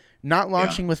 Not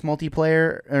launching with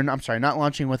multiplayer, or I'm sorry, not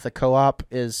launching with the co-op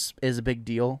is a big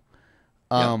deal,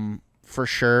 for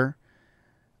sure.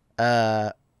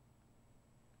 I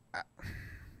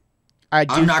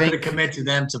do. I'm not going to commit to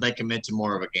them till they commit to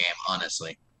more of a game,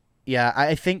 honestly. Yeah,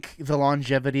 I think the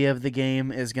longevity of the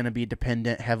game is going to be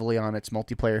dependent heavily on its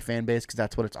multiplayer fan base, because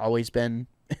that's what it's always been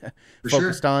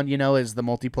focused on, is the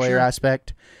multiplayer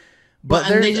aspect. But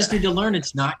and they just need to learn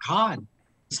it's not COD.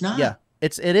 It's not. Yeah,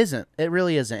 it isn't. It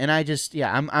really isn't. And I just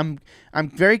I'm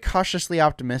very cautiously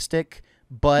optimistic,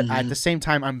 but at the same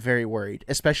time I'm very worried,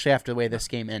 especially after the way this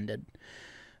game ended.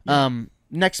 Yeah.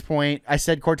 Next point, I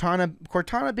said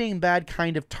Cortana being bad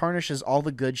kind of tarnishes all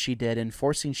the good she did, and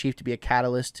forcing Chief to be a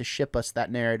catalyst to ship us that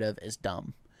narrative is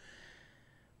dumb.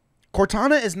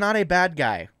 Cortana is not a bad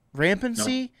guy.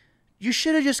 Rampancy, you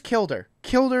should have just killed her.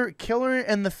 Kill her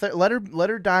in the let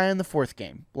her die in the fourth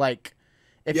game. Like,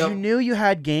 if you knew you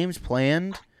had games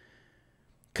planned,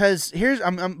 because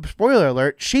I'm spoiler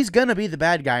alert, she's gonna be the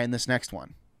bad guy in this next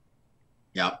one.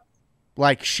 Yep.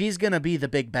 Like, she's gonna be the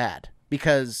big bad,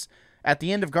 because at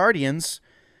the end of Guardians,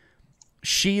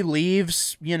 she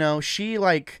leaves,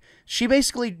 she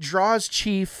basically draws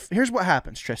Chief. Here's what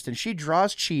happens, Tristan. She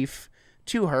draws Chief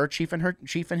to her, Chief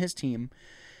and his team,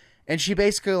 and she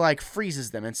basically like freezes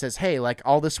them and says, "Hey, like,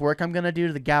 all this work I'm going to do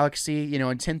to the galaxy,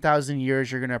 in 10,000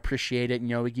 years, you're going to appreciate it.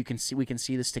 We can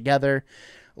see this together."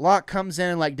 Locke comes in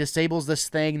and like disables this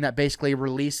thing that basically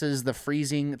releases the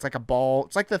freezing. It's like a ball.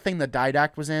 It's like the thing the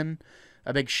Didact was in,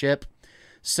 a big ship.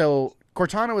 So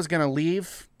Cortana was going to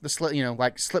leave the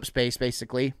slip space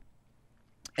basically,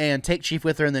 and take Chief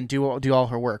with her, and then do all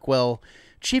her work. Well,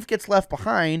 Chief gets left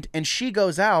behind, and she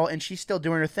goes out, and she's still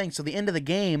doing her thing. So the end of the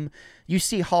game, you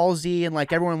see Halsey, and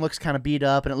like everyone looks kind of beat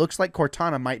up, and it looks like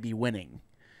Cortana might be winning.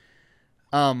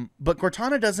 But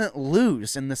Cortana doesn't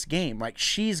lose in this game. Like,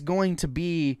 she's going to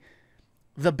be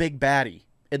the big baddie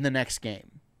in the next game.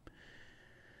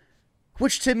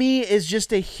 Which to me is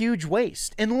just a huge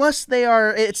waste. Unless they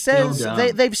are, it says,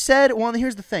 they've said, well,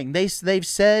 here's the thing. They've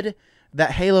said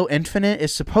that Halo Infinite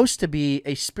is supposed to be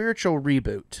a spiritual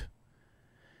reboot.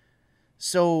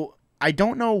 So I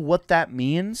don't know what that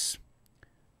means,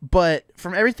 but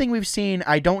from everything we've seen,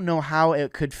 I don't know how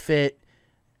it could fit.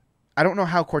 I don't know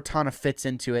how Cortana fits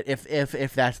into it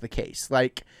if that's the case.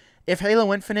 Like, if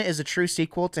Halo Infinite is a true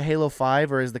sequel to Halo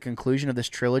 5 or is the conclusion of this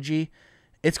trilogy,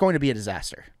 it's going to be a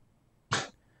disaster.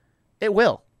 It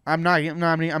will.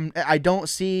 I don't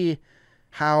see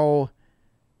how.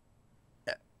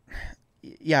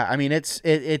 Yeah, I mean, it's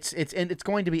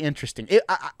going to be interesting.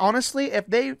 Honestly,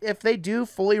 if they do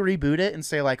fully reboot it and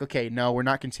say like, okay, no, we're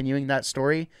not continuing that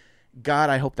story, God,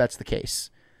 I hope that's the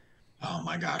case. Oh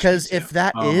my gosh! Because if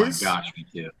my gosh, me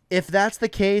too. If that's the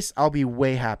case, I'll be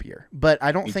way happier. But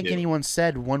I don't think anyone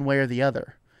said one way or the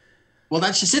other. Well,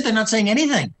 that's just it. They're not saying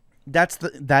anything.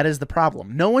 That is the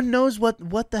problem. No one knows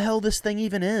what the hell this thing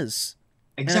even is.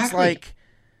 Exactly. And it's like,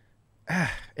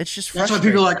 it's just frustrating. That's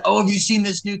why people are like, "Oh, have you seen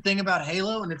this new thing about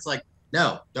Halo?" And it's like,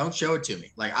 no, don't show it to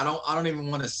me. Like, I don't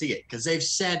even want to see it, because they've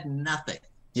said nothing.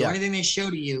 So anything they show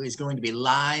to you is going to be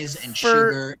lies and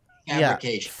sugar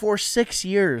fabrication. Yeah, for 6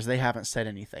 years they haven't said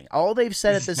anything. All they've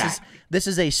said is this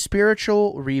is a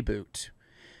spiritual reboot.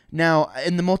 Now,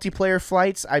 in the multiplayer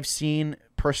flights, I've seen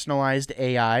personalized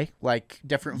AI, like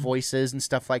different voices and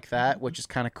stuff like that, which is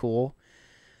kind of cool.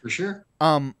 For sure.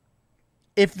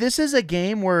 If this is a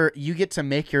game where you get to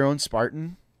make your own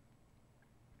Spartan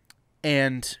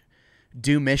and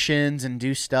do missions and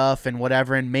do stuff and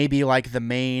whatever, and maybe like the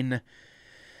main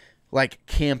like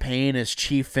campaign is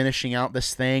Chief finishing out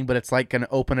this thing, but it's like going to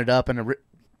open it up in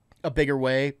a bigger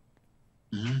way.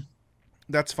 Mm-hmm.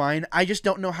 That's fine. I just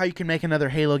don't know how you can make another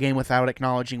Halo game without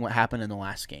acknowledging what happened in the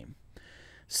last game.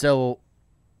 So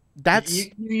that's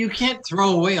you can't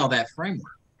throw away all that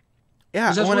framework.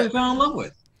 Yeah, that's what we fell in love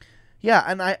with. Yeah,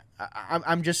 and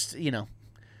I'm just, it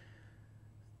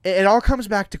all comes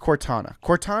back to Cortana.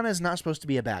 Cortana is not supposed to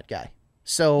be a bad guy.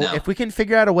 So if we can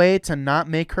figure out a way to not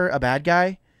make her a bad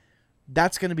guy,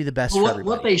 that's going to be the best for everybody.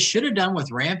 What they should have done with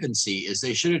Rampancy is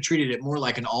they should have treated it more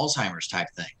like an Alzheimer's type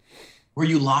thing, where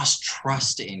you lost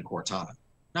trust in Cortana,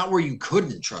 not where you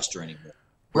couldn't trust her anymore.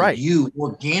 where Right. you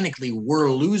organically were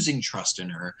losing trust in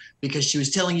her because she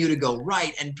was telling you to go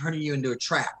right and turning you into a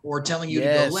trap, or telling you to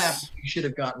go left, you should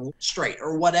have gotten straight,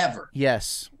 or whatever.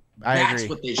 Yes, I That's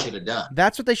agree. what they should have done.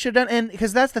 That's what they should have done, and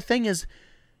because that's the thing is,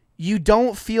 you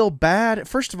don't feel bad.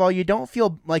 First of all, you don't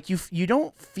feel like you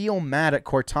don't feel mad at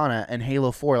Cortana in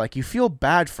Halo 4. Like, you feel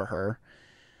bad for her.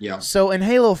 Yeah. So in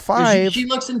Halo 5, she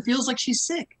looks and feels like she's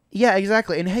sick. Yeah,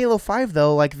 exactly. In Halo 5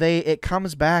 though, like it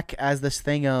comes back as this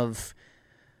thing of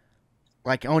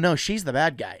like, oh no, she's the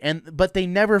bad guy. But they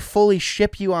never fully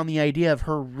ship you on the idea of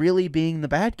her really being the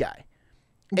bad guy.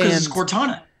 Because it's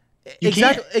Cortana.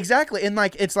 Exactly. And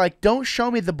like, it's like, don't show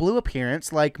me the blue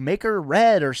appearance, like make her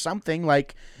red or something,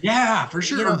 like, yeah, for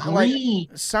sure, or green,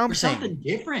 like, something. Or something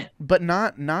different. But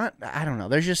not I don't know.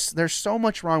 There's so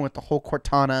much wrong with the whole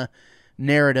Cortana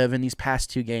narrative in these past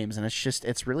 2 games, and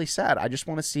it's really sad. I just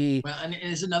want to see. Well, and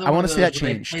it's another. I want to see that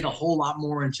change. They played a whole lot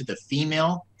more into the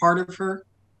female part of her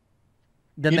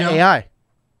than the AI.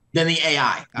 Than the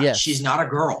AI. Yes, she's not a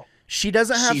girl. She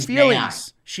doesn't have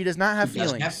feelings. She does not have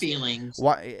feelings. Doesn't have feelings.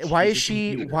 Why is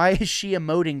she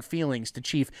emoting feelings to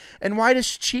Chief? And why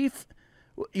does Chief?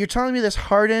 You're telling me this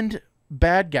hardened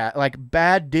bad guy, like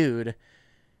bad dude.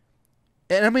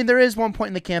 And I mean, there is one point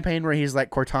in the campaign where he's like,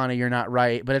 Cortana, you're not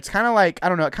right. But it's kind of like, I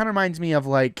don't know, it kind of reminds me of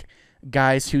like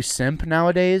guys who simp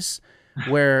nowadays,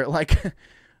 where like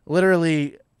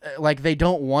literally like they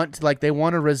don't want, like they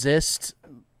want to resist.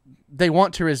 They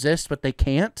want to resist, but they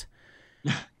can't.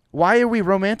 Why are we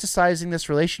romanticizing this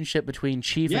relationship between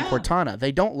Chief and Cortana?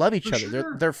 They don't love each other.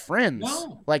 Sure. They're friends.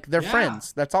 No. Like, they're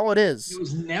friends. That's all it is. It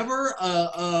was never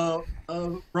a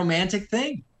romantic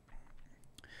thing.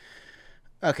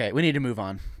 Okay, we need to move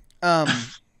on.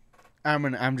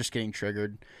 I'm just getting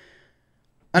triggered.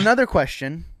 Another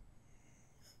question,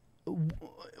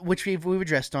 which we've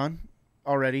addressed on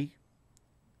already.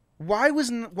 Why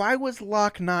was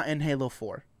Locke not in Halo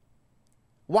 4?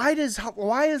 Why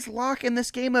is Locke in this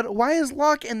game at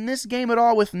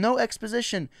all with no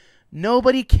exposition?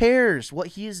 Nobody cares what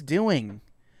he is doing.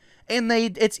 And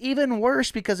it's even worse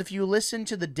because if you listen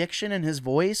to the diction in his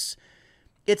voice,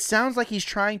 it sounds like he's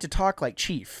trying to talk like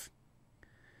Chief.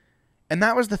 And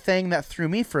that was the thing that threw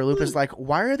me for a loop, is like,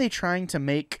 why are they trying to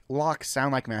make Locke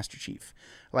sound like Master Chief?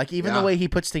 Like, even the way he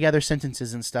puts together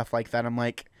sentences and stuff like that, I'm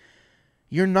like,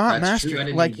 you're not That's Master. True. I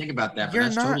didn't like, even think about that, but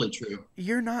that's totally true.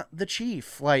 You're not the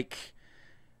Chief. Like,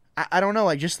 I don't know,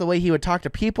 like just the way he would talk to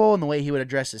people and the way he would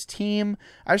address his team.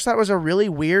 I just thought it was a really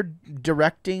weird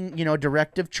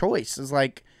directive choice. It's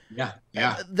like,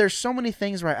 there's so many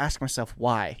things where I ask myself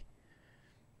why.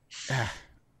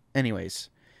 Anyways,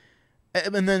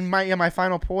 and then my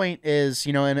final point is,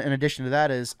 in addition to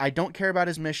that, is I don't care about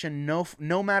his mission.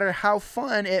 No matter how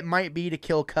fun it might be to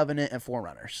kill Covenant and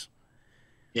Forerunners.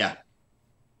 Yeah.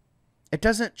 It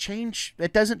doesn't change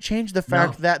the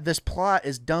fact that this plot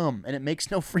is dumb and it makes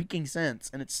no freaking sense,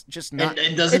 and it's just not.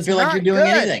 It doesn't feel like you're doing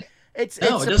anything. It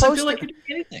doesn't feel like you're doing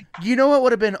anything. You know what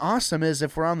would have been awesome is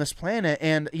if we're on this planet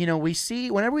and we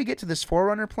see, whenever we get to this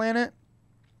Forerunner planet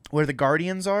where the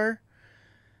Guardians are,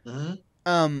 and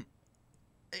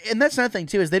that's another thing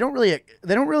too, is they don't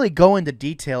really go into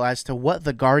detail as to what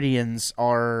the Guardians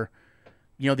are.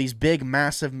 These big,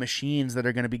 massive machines that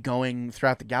are going to be going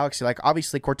throughout the galaxy. Like,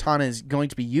 obviously, Cortana is going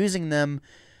to be using them,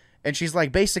 and she's,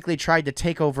 like, basically tried to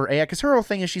take over AI, because her whole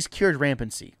thing is she's cured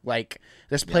rampancy. Like,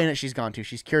 this planet she's gone to,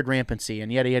 she's cured rampancy,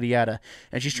 and yada, yada, yada.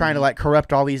 And she's trying to, like,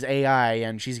 corrupt all these AI,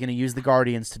 and she's going to use the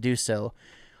Guardians to do so.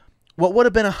 What would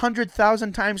have been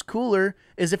 100,000 times cooler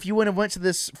is if you would have went to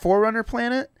this Forerunner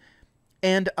planet,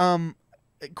 and,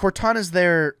 Cortana's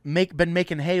there been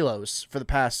making Halos for the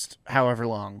past however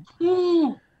long.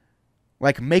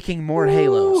 Like, making more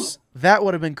Halos. That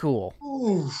would have been cool.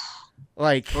 Or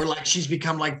like she's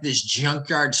become like this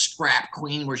junkyard scrap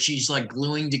queen where she's like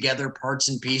gluing together parts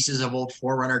and pieces of old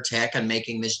Forerunner tech and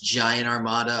making this giant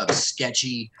armada of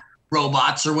sketchy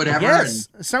robots or whatever. Yes,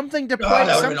 something to play.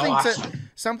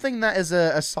 Something that is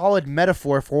a solid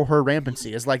metaphor for her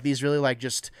rampancy is like these really like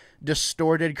just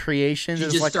distorted creations.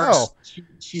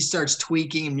 She starts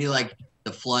tweaking and you're like,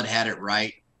 the Flood had it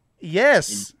right. Yes.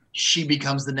 And she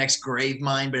becomes the next grave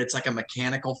mine, but it's like a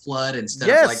mechanical flood instead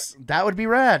of like. Yes, that would be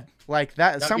rad. Like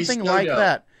that, something like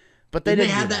that. But they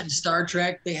had that in Star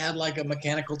Trek. They had like a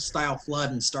mechanical style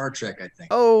flood in Star Trek, I think.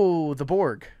 Oh, the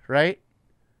Borg, right?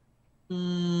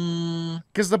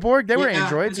 Because the Borg, they were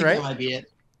androids, right? That might be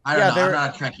it. I don't know. I'm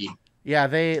not a Trekkie. Yeah,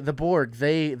 the Borg,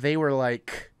 they were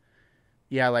like,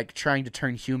 like trying to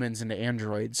turn humans into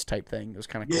androids type thing. It was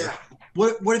kind of cool. Yeah.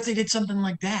 What if they did something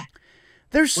like that?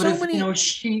 There's so many.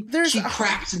 She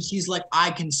cracks and she's like,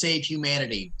 I can save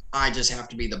humanity. I just have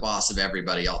to be the boss of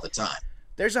everybody all the time.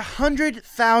 There's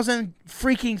 100,000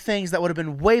 freaking things that would have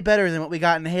been way better than what we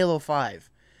got in Halo 5.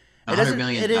 100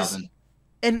 million thousand.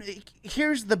 And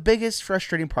here's the biggest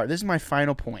frustrating part. This is my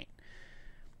final point.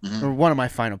 Mm-hmm. Or one of my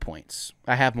final points.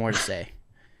 I have more to say.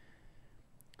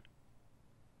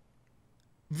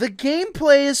 The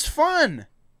gameplay is fun.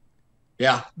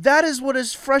 Yeah. That is what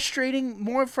is frustrating,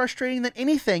 more frustrating than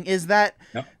anything, is that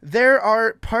there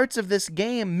are parts of this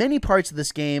game, many parts of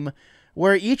this game,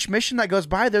 where each mission that goes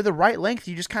by, they're the right length.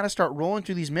 You just kind of start rolling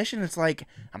through these missions. It's like,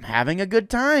 I'm having a good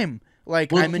time.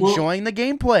 Like, I'm enjoying the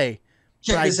gameplay.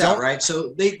 Check this out, right?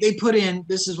 So they put in,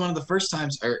 this is one of the first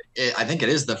times, or I think it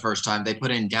is the first time, they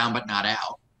put in down but not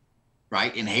out,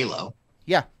 right, in Halo.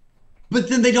 Yeah. But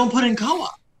then they don't put in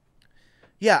co-op.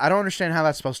 Yeah, I don't understand how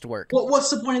that's supposed to work. Well, what's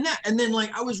the point in that? And then,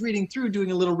 like, I was reading through,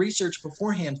 doing a little research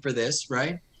beforehand for this,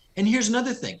 right? And here's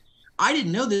another thing. I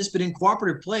didn't know this, but in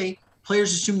cooperative play,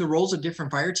 players assume the roles of different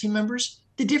fire team members.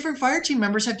 The different fire team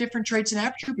members have different traits and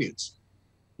attributes.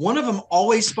 One of them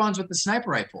always spawns with the sniper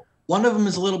rifle. One of them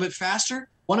is a little bit faster.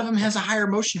 One of them has a higher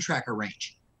motion tracker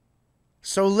range.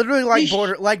 So literally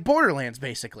like Borderlands,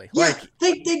 basically. Yeah,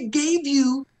 they gave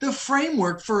you the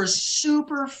framework for a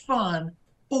super fun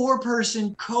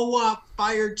 4-person co-op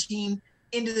fire team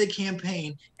into the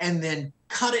campaign, and then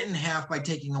cut it in half by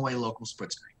taking away local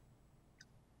split screen.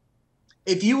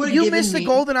 If you would have given missed the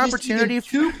golden opportunity.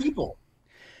 2 people.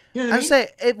 You know what I mean?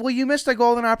 say, you missed a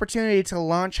golden opportunity to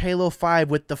launch Halo 5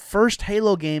 with the first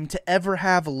Halo game to ever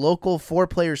have local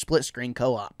 4-player split screen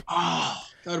co-op. Oh,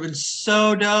 that would have been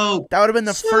so dope. That would have been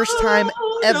the first time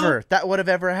ever that would have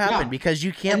ever happened, because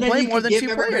you can't play more than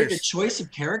 2 players. The choice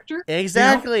of character.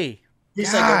 Exactly. You know?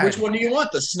 He's like, which one do you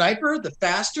want? The sniper, the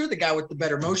faster, the guy with the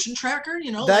better motion tracker?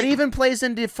 You know, that even plays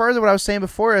into further what I was saying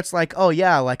before. It's like, oh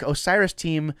yeah, like Osiris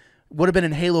team would have been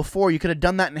in Halo 4. You could have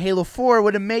done that in Halo 4. It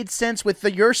would have made sense with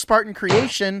your Spartan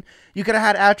creation. You could have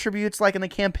had attributes like in the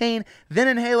campaign. Then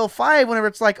in Halo 5, whenever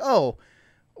it's like, oh,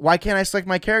 why can't I select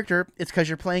my character? It's because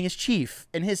you're playing as Chief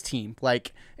and his team.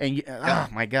 Like, and oh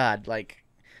my God, like,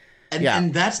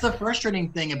 and that's the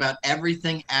frustrating thing about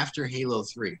everything after Halo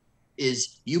 3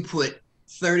 is you put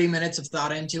 30 minutes of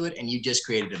thought into it and you just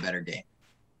created a better game.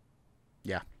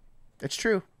 Yeah, it's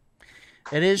true.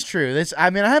 It is true.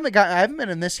 I haven't been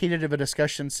in this heated of a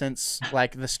discussion since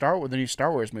like the new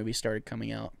Star Wars movie started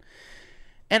coming out.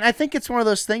 And I think it's one of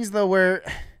those things though where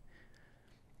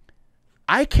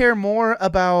I care more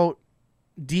about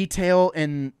detail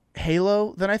in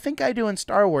Halo than I think I do in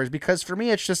Star Wars, because for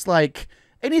me it's just like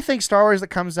anything Star Wars that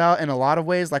comes out, in a lot of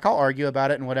ways, like I'll argue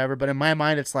about it and whatever, but in my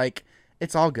mind it's like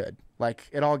it's all good. Like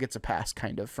it all gets a pass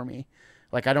kind of for me.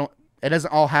 Like it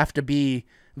doesn't all have to be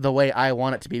the way I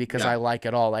want it to be because I like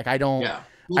it all. Like I don't. Yeah.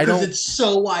 Because it's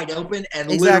so wide open and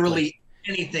literally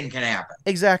anything can happen.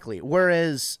 Exactly.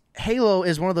 Whereas Halo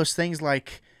is one of those things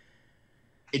like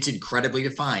it's incredibly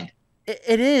defined.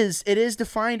 It is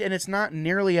defined, and it's not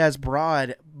nearly as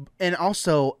broad. And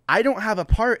also, I don't have a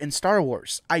part in Star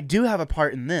Wars. I do have a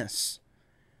part in this.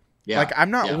 Yeah. Like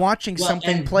I'm not watching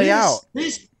something play out.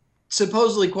 This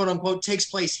supposedly, quote unquote, takes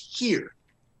place here.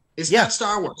 It's not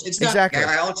Star Wars. It's not a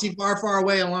galaxy far, far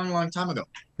away a long, long time ago.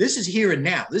 This is here and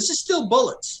now. This is still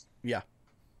bullets. Yeah.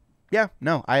 Yeah.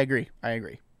 No, I agree.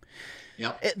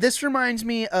 Yep. This reminds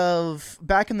me of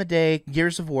back in the day,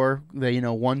 Gears of War.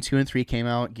 1, 2, and 3 came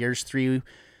out. Gears 3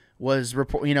 was a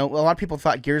lot of people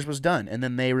thought Gears was done, and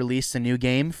then they released a new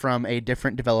game from a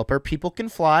different developer. People Can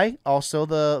Fly, also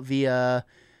the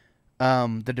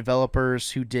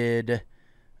developers who did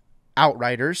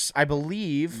Outriders, I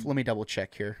believe. Let me double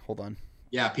check here. Hold on.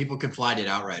 Yeah, People Can Fly did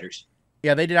Outriders.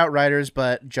 Yeah, they did Outriders,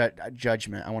 but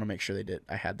Judgment. I want to make sure they did.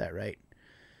 I had that right.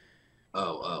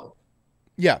 Oh.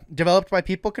 Yeah, developed by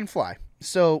People Can Fly.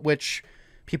 So, which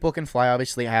People Can Fly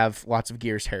obviously have lots of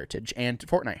Gears heritage and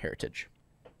Fortnite heritage.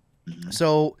 Mm-hmm.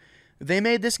 So they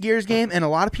made this Gears game, and a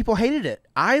lot of people hated it.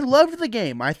 I loved the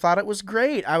game. I thought it was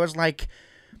great. I was like,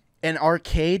 an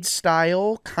arcade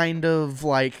style kind of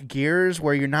like Gears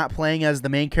where you're not playing as the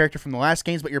main character from the last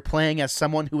games, but you're playing as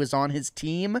someone who is on his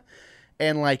team,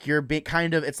 and like you're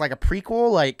it's like a prequel.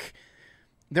 Like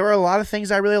there were a lot of things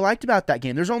I really liked about that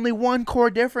game. There's only one core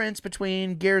difference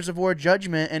between Gears of War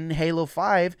Judgment and Halo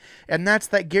 5, and that's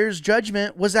that Gears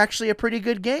Judgment was actually a pretty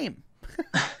good game.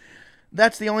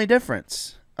 That's the only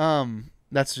difference.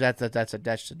 That's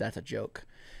a joke.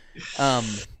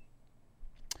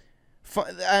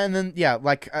 Fun, and then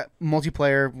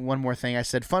multiplayer. One more thing I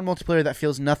said: fun multiplayer that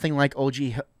feels nothing like OG.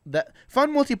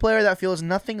 Fun multiplayer that feels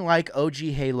nothing like OG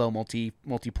Halo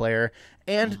multiplayer,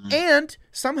 and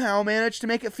somehow managed to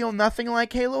make it feel nothing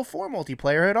like Halo 4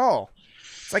 multiplayer at all.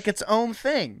 It's like its own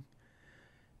thing.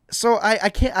 So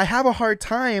I have a hard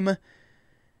time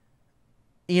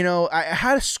I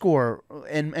had a score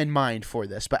in mind for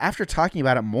this, but after talking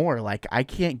about it more, like, I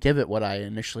can't give it what I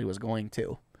initially was going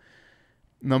to.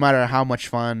 No matter how much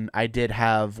fun I did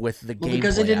have with the gameplay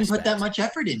because they didn't aspect. put that much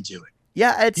effort into it.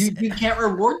 Yeah, You can't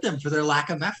reward them for their lack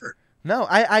of effort. No,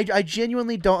 I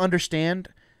genuinely don't understand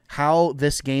how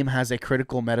this game has a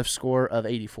critical Metascore of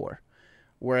 84,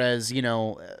 whereas the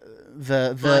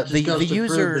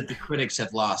user that the critics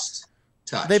have lost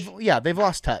touch. They've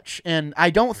lost touch, and I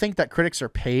don't think that critics are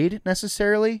paid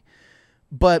necessarily.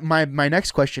 But my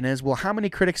next question is, well, how many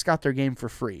critics got their game for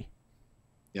free?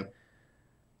 Yep.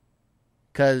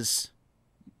 Because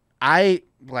I've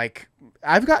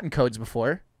gotten codes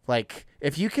before. Like,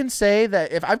 if you can say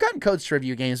that, if I've gotten codes to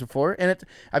review games before, and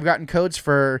I've gotten codes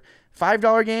for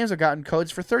 $5 games, I've gotten codes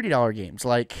for $30 games.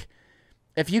 Like,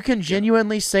 if you can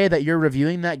genuinely say that you're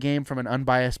reviewing that game from an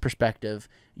unbiased perspective,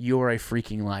 you're a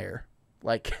freaking liar.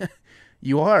 Like,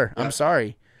 you are. Yeah. I'm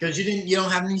sorry. Because you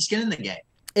don't have any skin in the game.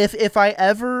 If I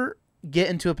ever get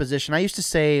into a position, I used to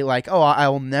say, like, oh, I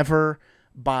will never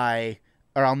buy,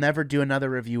 or I'll never do another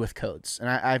review with codes. And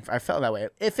I felt that way.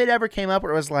 If it ever came up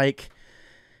where it was like,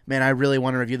 man, I really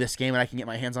want to review this game and I can get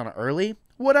my hands on it early,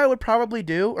 what I would probably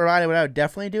do, or what I would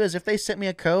definitely do, is if they sent me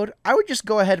a code, I would just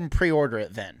go ahead and pre-order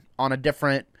it then on a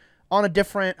different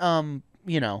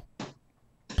platform.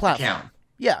 Account.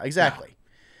 Yeah, exactly. Yeah.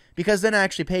 Because then I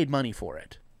actually paid money for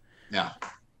it. Yeah.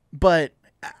 But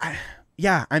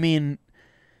I mean,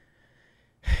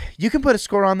 you can put a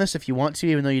score on this if you want to,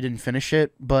 even though you didn't finish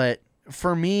it. But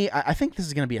for me, I think this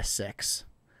is going to be a 6.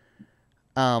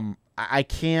 I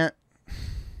can't,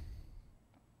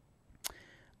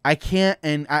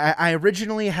 and I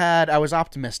originally I was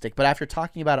optimistic, but after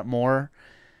talking about it more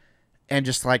and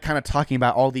just like kind of talking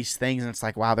about all these things, and it's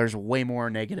like, wow, there's way more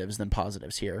negatives than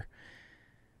positives here.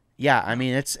 Yeah, I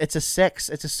mean, it's a 6.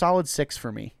 It's a solid 6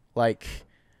 for me. Like,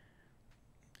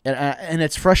 and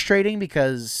it's frustrating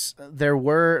because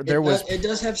it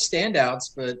does have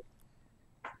standouts, but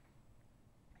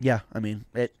yeah, I mean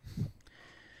it.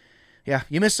 Yeah,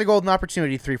 you missed a golden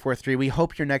opportunity, 343. We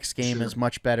hope your next game is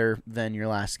much better than your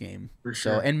last game. For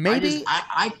sure. So, and maybe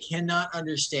I cannot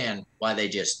understand why they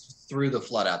just threw the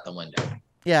flood out the window.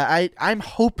 Yeah, I'm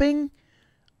hoping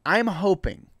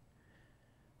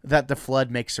that the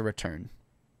flood makes a return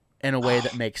in a way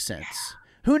that makes sense. Yeah.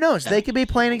 Who knows? They could be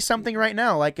planning something right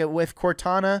now, like with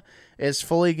Cortana is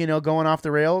fully, going off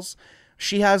the rails.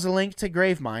 She has a link to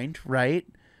Gravemind, right?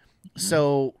 Mm-hmm.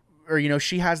 So, or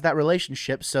she has that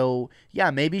relationship. So,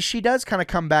 yeah, maybe she does kind of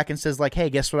come back and says like,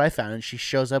 "Hey, guess what I found?" And she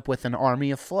shows up with an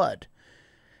army of flood.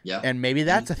 Yeah, and maybe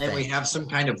that's a thing. And we have some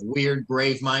kind of weird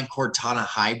Gravemind Cortana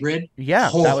hybrid.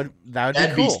 Yeah,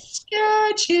 that'd be cool.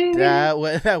 Sketchy.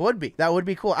 That would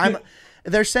be cool.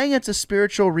 They're saying it's a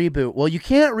spiritual reboot. Well, you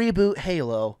can't reboot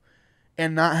Halo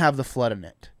and not have the flood in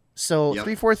it. So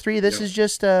 343, this is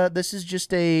just a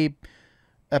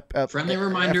friendly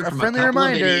reminder. A friendly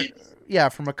reminder. Yeah,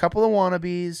 from a couple of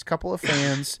wannabes, couple of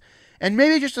fans, and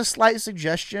maybe just a slight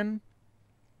suggestion.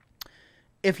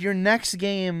 If your next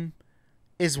game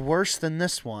is worse than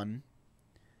this one,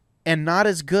 and not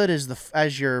as good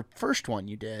as your first one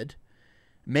you did,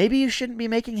 maybe you shouldn't be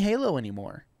making Halo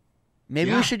anymore.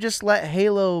 Maybe we should just let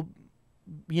Halo,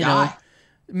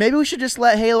 maybe we should just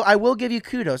let Halo. I will give you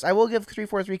kudos. I will give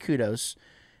 343 kudos,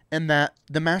 and that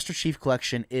the Master Chief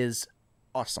Collection is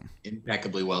awesome,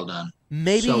 impeccably well done.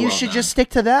 Maybe you should just stick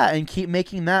to that and keep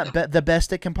making that the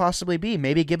best it can possibly be.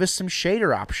 Maybe give us some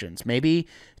shader options. Maybe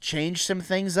change some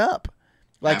things up,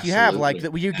 like you have, like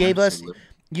that you gave us.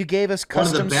 You gave us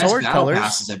custom sword colors.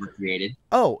 Passes ever created.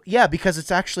 Oh yeah, because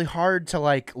it's actually hard to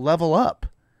like level up.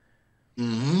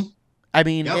 Mm-hmm. I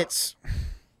mean, it's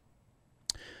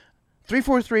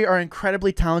 343 are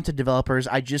incredibly talented developers.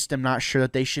 I just am not sure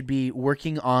that they should be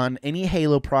working on any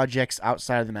Halo projects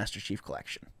outside of the Master Chief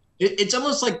Collection. It's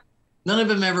almost like none of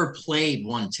them ever played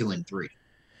 1, 2, and 3.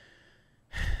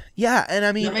 Yeah, and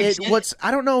I mean,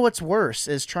 I don't know what's worse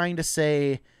is trying to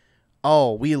say,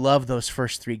 oh, we love those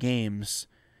first 3 games,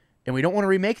 and we don't want to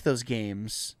remake those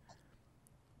games,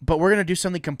 but we're going to do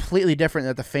something completely different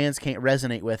that the fans can't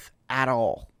resonate with at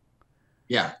all.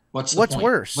 Yeah. What's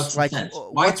worse? What's the sense?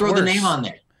 Why throw the name on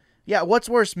there? Yeah. What's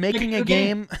worse? Making a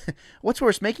game. What's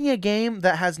worse? Making a game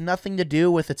that has nothing to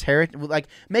do with its heritage, like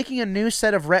making a new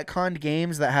set of retconned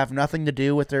games that have nothing to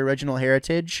do with their original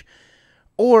heritage,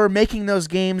 or making those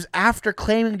games after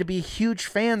claiming to be huge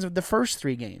fans of the first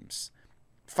 3 games,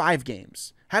 5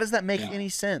 games. How does that make any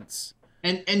sense?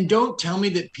 And don't tell me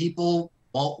that people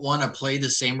won't want to play the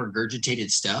same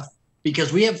regurgitated stuff,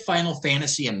 because we have Final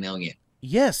Fantasy a million.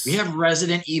 Yes. We have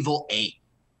Resident Evil 8.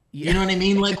 Yeah. You know what I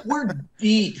mean? Like, we're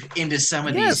deep into some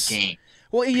of these games.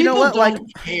 Well, you know People what? Like,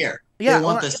 don't care. yeah, They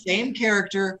want well, the same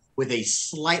character with a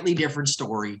slightly different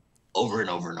story over and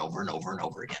over and over and over and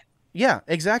over again. yeah,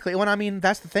 exactly. Well, I mean,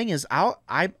 that's the thing is, I'm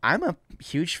a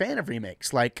huge fan of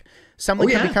remakes. Like, something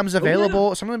that becomes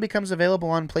available, something that becomes available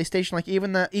on PlayStation, like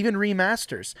even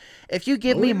remasters. If you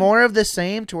give me more of the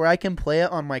same to where I can play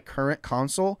it on my current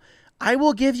console, I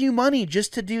will give you money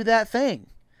just to do that thing.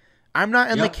 I'm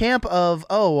not in the camp of,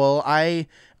 oh, well, I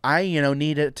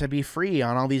need it to be free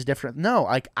on all these different. No,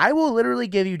 like, I will literally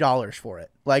give you dollars for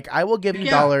it. Like, I will give you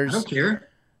dollars. I don't care.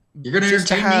 You're gonna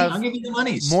entertain me. I'll give you the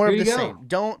money. More of the same.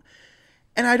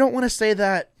 And I don't want to say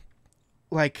that,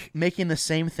 like, making the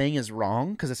same thing is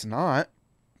wrong, because it's not.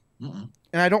 Mm-mm.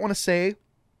 And I don't want to say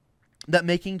that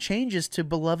making changes to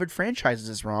beloved franchises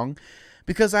is wrong,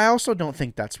 because I also don't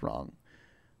think that's wrong.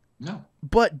 No.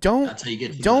 But That's how you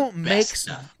get don't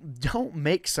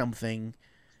make something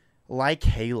like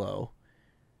Halo.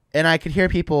 And I could hear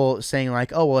people saying,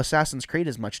 like, oh, well, Assassin's Creed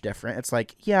is much different. It's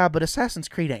like, yeah, but Assassin's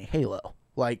Creed ain't Halo.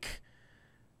 Like,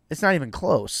 it's not even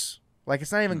close. Like,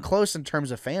 it's not even close in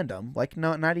terms of fandom. Like,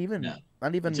 no, not even a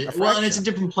fraction. Well, and it's a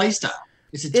different play style.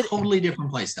 It's a totally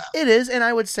different play style. It is, and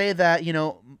I would say that,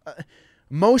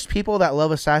 most people that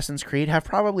love Assassin's Creed have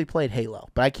probably played Halo,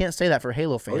 but I can't say that for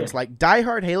Halo fans. Oh, yeah. Like,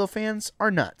 diehard Halo fans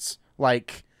are nuts.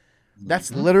 Like,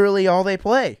 that's literally all they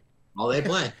play. All they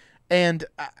play. And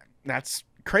that's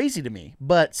crazy to me.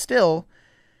 But still,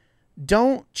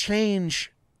 don't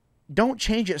change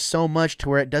it so much to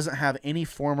where it doesn't have any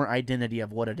form or identity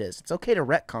of what it is. It's okay to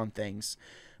retcon things,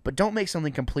 but don't make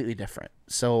something completely different.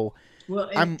 So, well,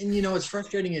 and what's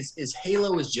frustrating is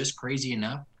Halo is just crazy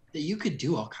enough that you could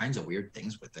do all kinds of weird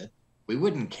things with it. We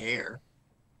wouldn't care.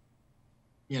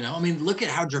 I mean, look at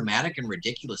how dramatic and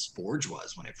ridiculous Forge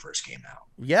was when it first came out.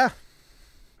 Yeah.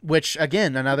 Which,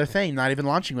 again, another thing, not even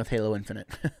launching with Halo Infinite.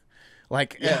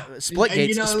 Like, Splitgate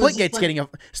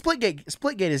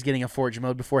is getting a Forge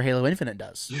mode before Halo Infinite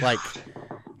does. Like,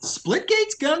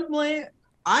 Splitgate's gunplay,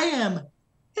 I am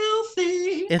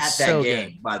filthy at that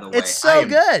game, by the way. It's so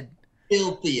good.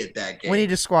 Filthy at that game. We need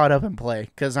to squad up and play,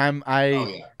 because I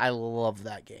love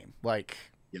that game. Like,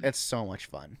 it's so much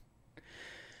fun.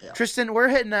 Yeah. Tristan, we're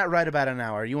hitting that right about an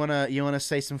hour. You wanna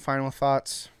say some final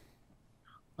thoughts?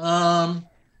 Halo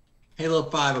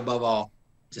 5 above all.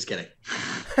 Just kidding.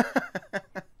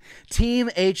 Team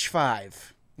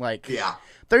H5. Like, yeah.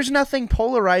 There's nothing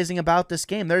polarizing about this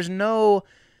game. There's no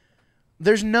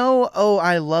oh,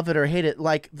 I love it or hate it.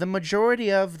 Like, the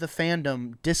majority of the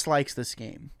fandom dislikes this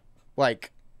game.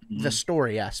 Like, the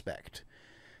story aspect.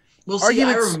 Well, see,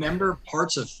 I remember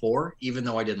parts of 4, even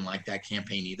though I didn't like that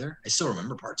campaign either. I still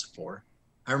remember parts of 4.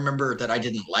 I remember that I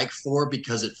didn't like 4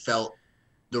 because it felt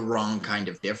the wrong kind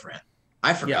of different.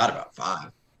 I forgot about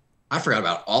 5. I forgot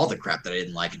about all the crap that I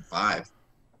didn't like in 5.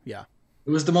 Yeah.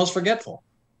 It was the most forgetful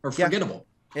or forgettable.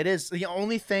 It is. The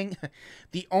only thing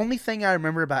I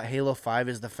remember about Halo 5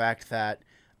 is the fact that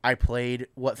I played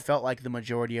what felt like the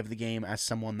majority of the game as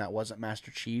someone that wasn't Master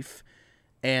Chief.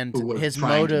 And his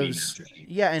motives,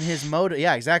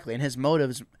 exactly. And his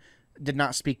motives did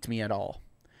not speak to me at all.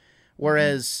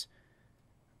 Whereas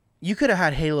you could have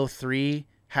had Halo 3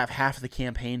 have half the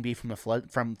campaign be from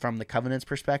the Covenant's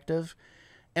perspective,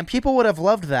 and people would have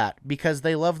loved that because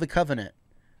they love the Covenant.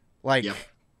 Like,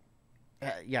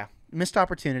 missed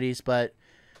opportunities, but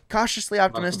cautiously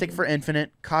optimistic for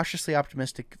Infinite,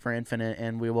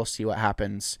 and we will see what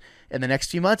happens in the next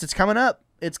few months. It's coming up.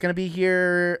 It's going to be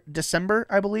here December,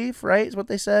 I believe, right? Is what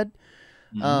they said.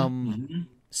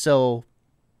 So,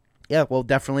 yeah, we'll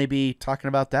definitely be talking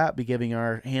about that, be giving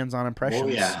our hands-on impressions. Oh,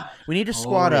 yeah. We need to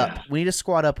squad up. We need to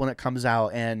squad up when it comes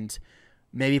out and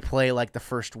maybe play like the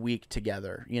first week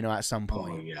together, at some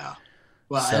point. Oh, yeah.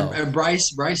 Well, and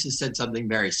Bryce has said something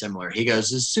very similar. He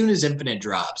goes, as soon as Infinite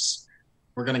drops,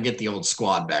 we're going to get the old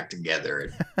squad back together,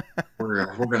 and we're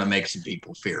going to make some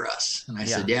people fear us. And I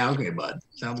said, yeah, okay, bud.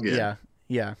 Sounds good.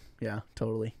 Yeah,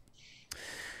 totally.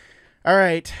 All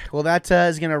right. Well, that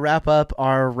is going to wrap up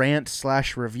our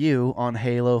rant/review on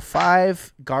Halo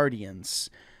 5 Guardians.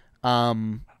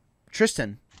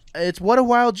 Tristan, what a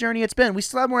wild journey it's been. We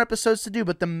still have more episodes to do,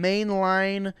 but the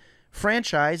mainline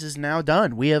franchise is now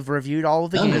done. We have reviewed all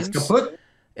of the games. It's kaput.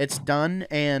 It's done,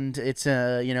 and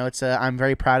I'm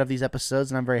very proud of these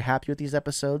episodes, and I'm very happy with these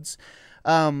episodes.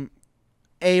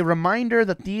 A reminder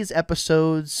that these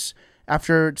episodes,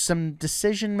 after some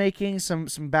decision making, some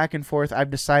back and forth, I've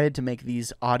decided to make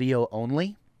these audio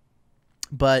only.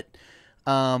 But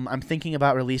I'm thinking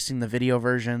about releasing the video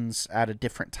versions at a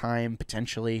different time,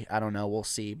 potentially. I don't know. We'll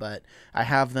see. But I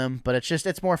have them. But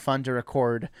it's more fun to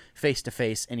record face to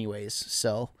face anyways.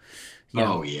 So,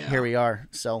 here we are.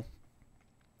 So,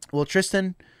 well,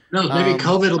 Tristan, No, maybe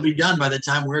COVID will be done by the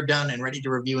time we're done and ready to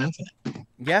review Infinite.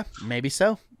 Yeah, maybe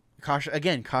so.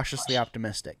 Cautiously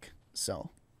optimistic. So,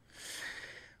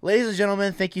 ladies and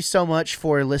gentlemen, thank you so much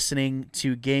for listening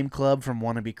to Game Club from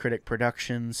Wannabe Critic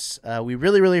Productions. We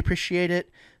really, really appreciate it.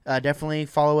 Definitely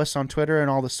follow us on Twitter and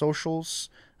all the socials.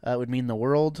 It would mean the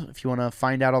world. If you want to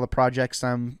find out all the projects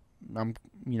I'm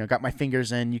got my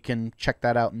fingers in, you can check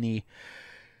that out in the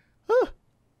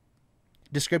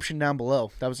description down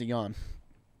below. That was a yawn.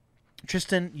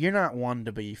 Tristan, you're not one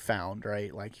to be found,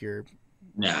 right? Like you're.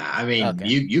 Nah, I mean, okay.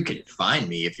 You can find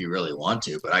me if you really want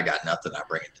to, but I got nothing I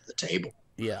bring it to the table.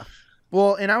 Yeah.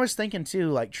 Well, and I was thinking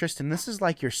too, like Tristan, this is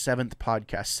like your 7th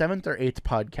or 8th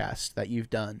podcast that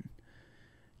you've done.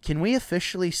 Can we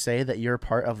officially say that you're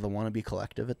part of the Wannabe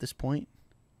Collective at this point?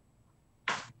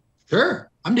 Sure,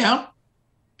 I'm down.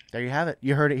 There you have it.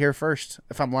 You heard it here first.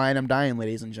 If I'm lying, I'm dying,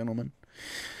 ladies and gentlemen.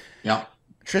 Yeah.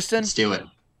 Tristan, let's do it.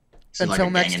 Until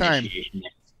next time.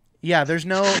 Yeah, there's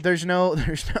no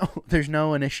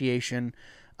initiation.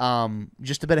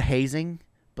 Just a bit of hazing,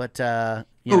 but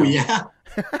yeah.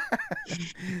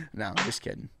 No, just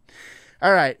kidding.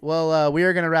 All right, well, we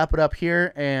are gonna wrap it up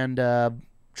here, and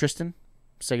Tristan,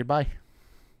 say goodbye.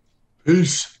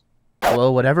 Peace.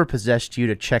 Well, whatever possessed you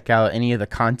to check out any of the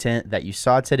content that you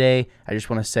saw today, I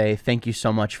just want to say thank you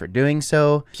so much for doing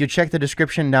so. If you check the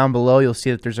description down below, you'll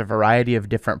see that there's a variety of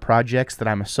different projects that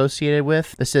I'm associated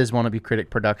with. This is Wannabe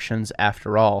Critic Productions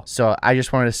after all. So I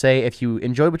just wanted to say, if you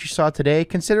enjoyed what you saw today,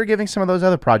 consider giving some of those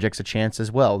other projects a chance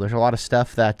as well. There's a lot of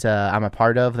stuff that I'm a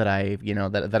part of that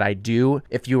that I do.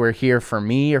 If you were here for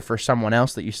me or for someone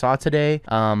else that you saw today,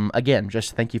 again,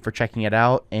 just thank you for checking it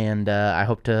out, and I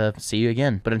hope to see you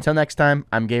again. But until next time,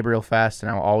 I'm Gabriel Fast, and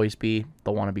I'll always be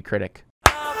the Wannabe Critic.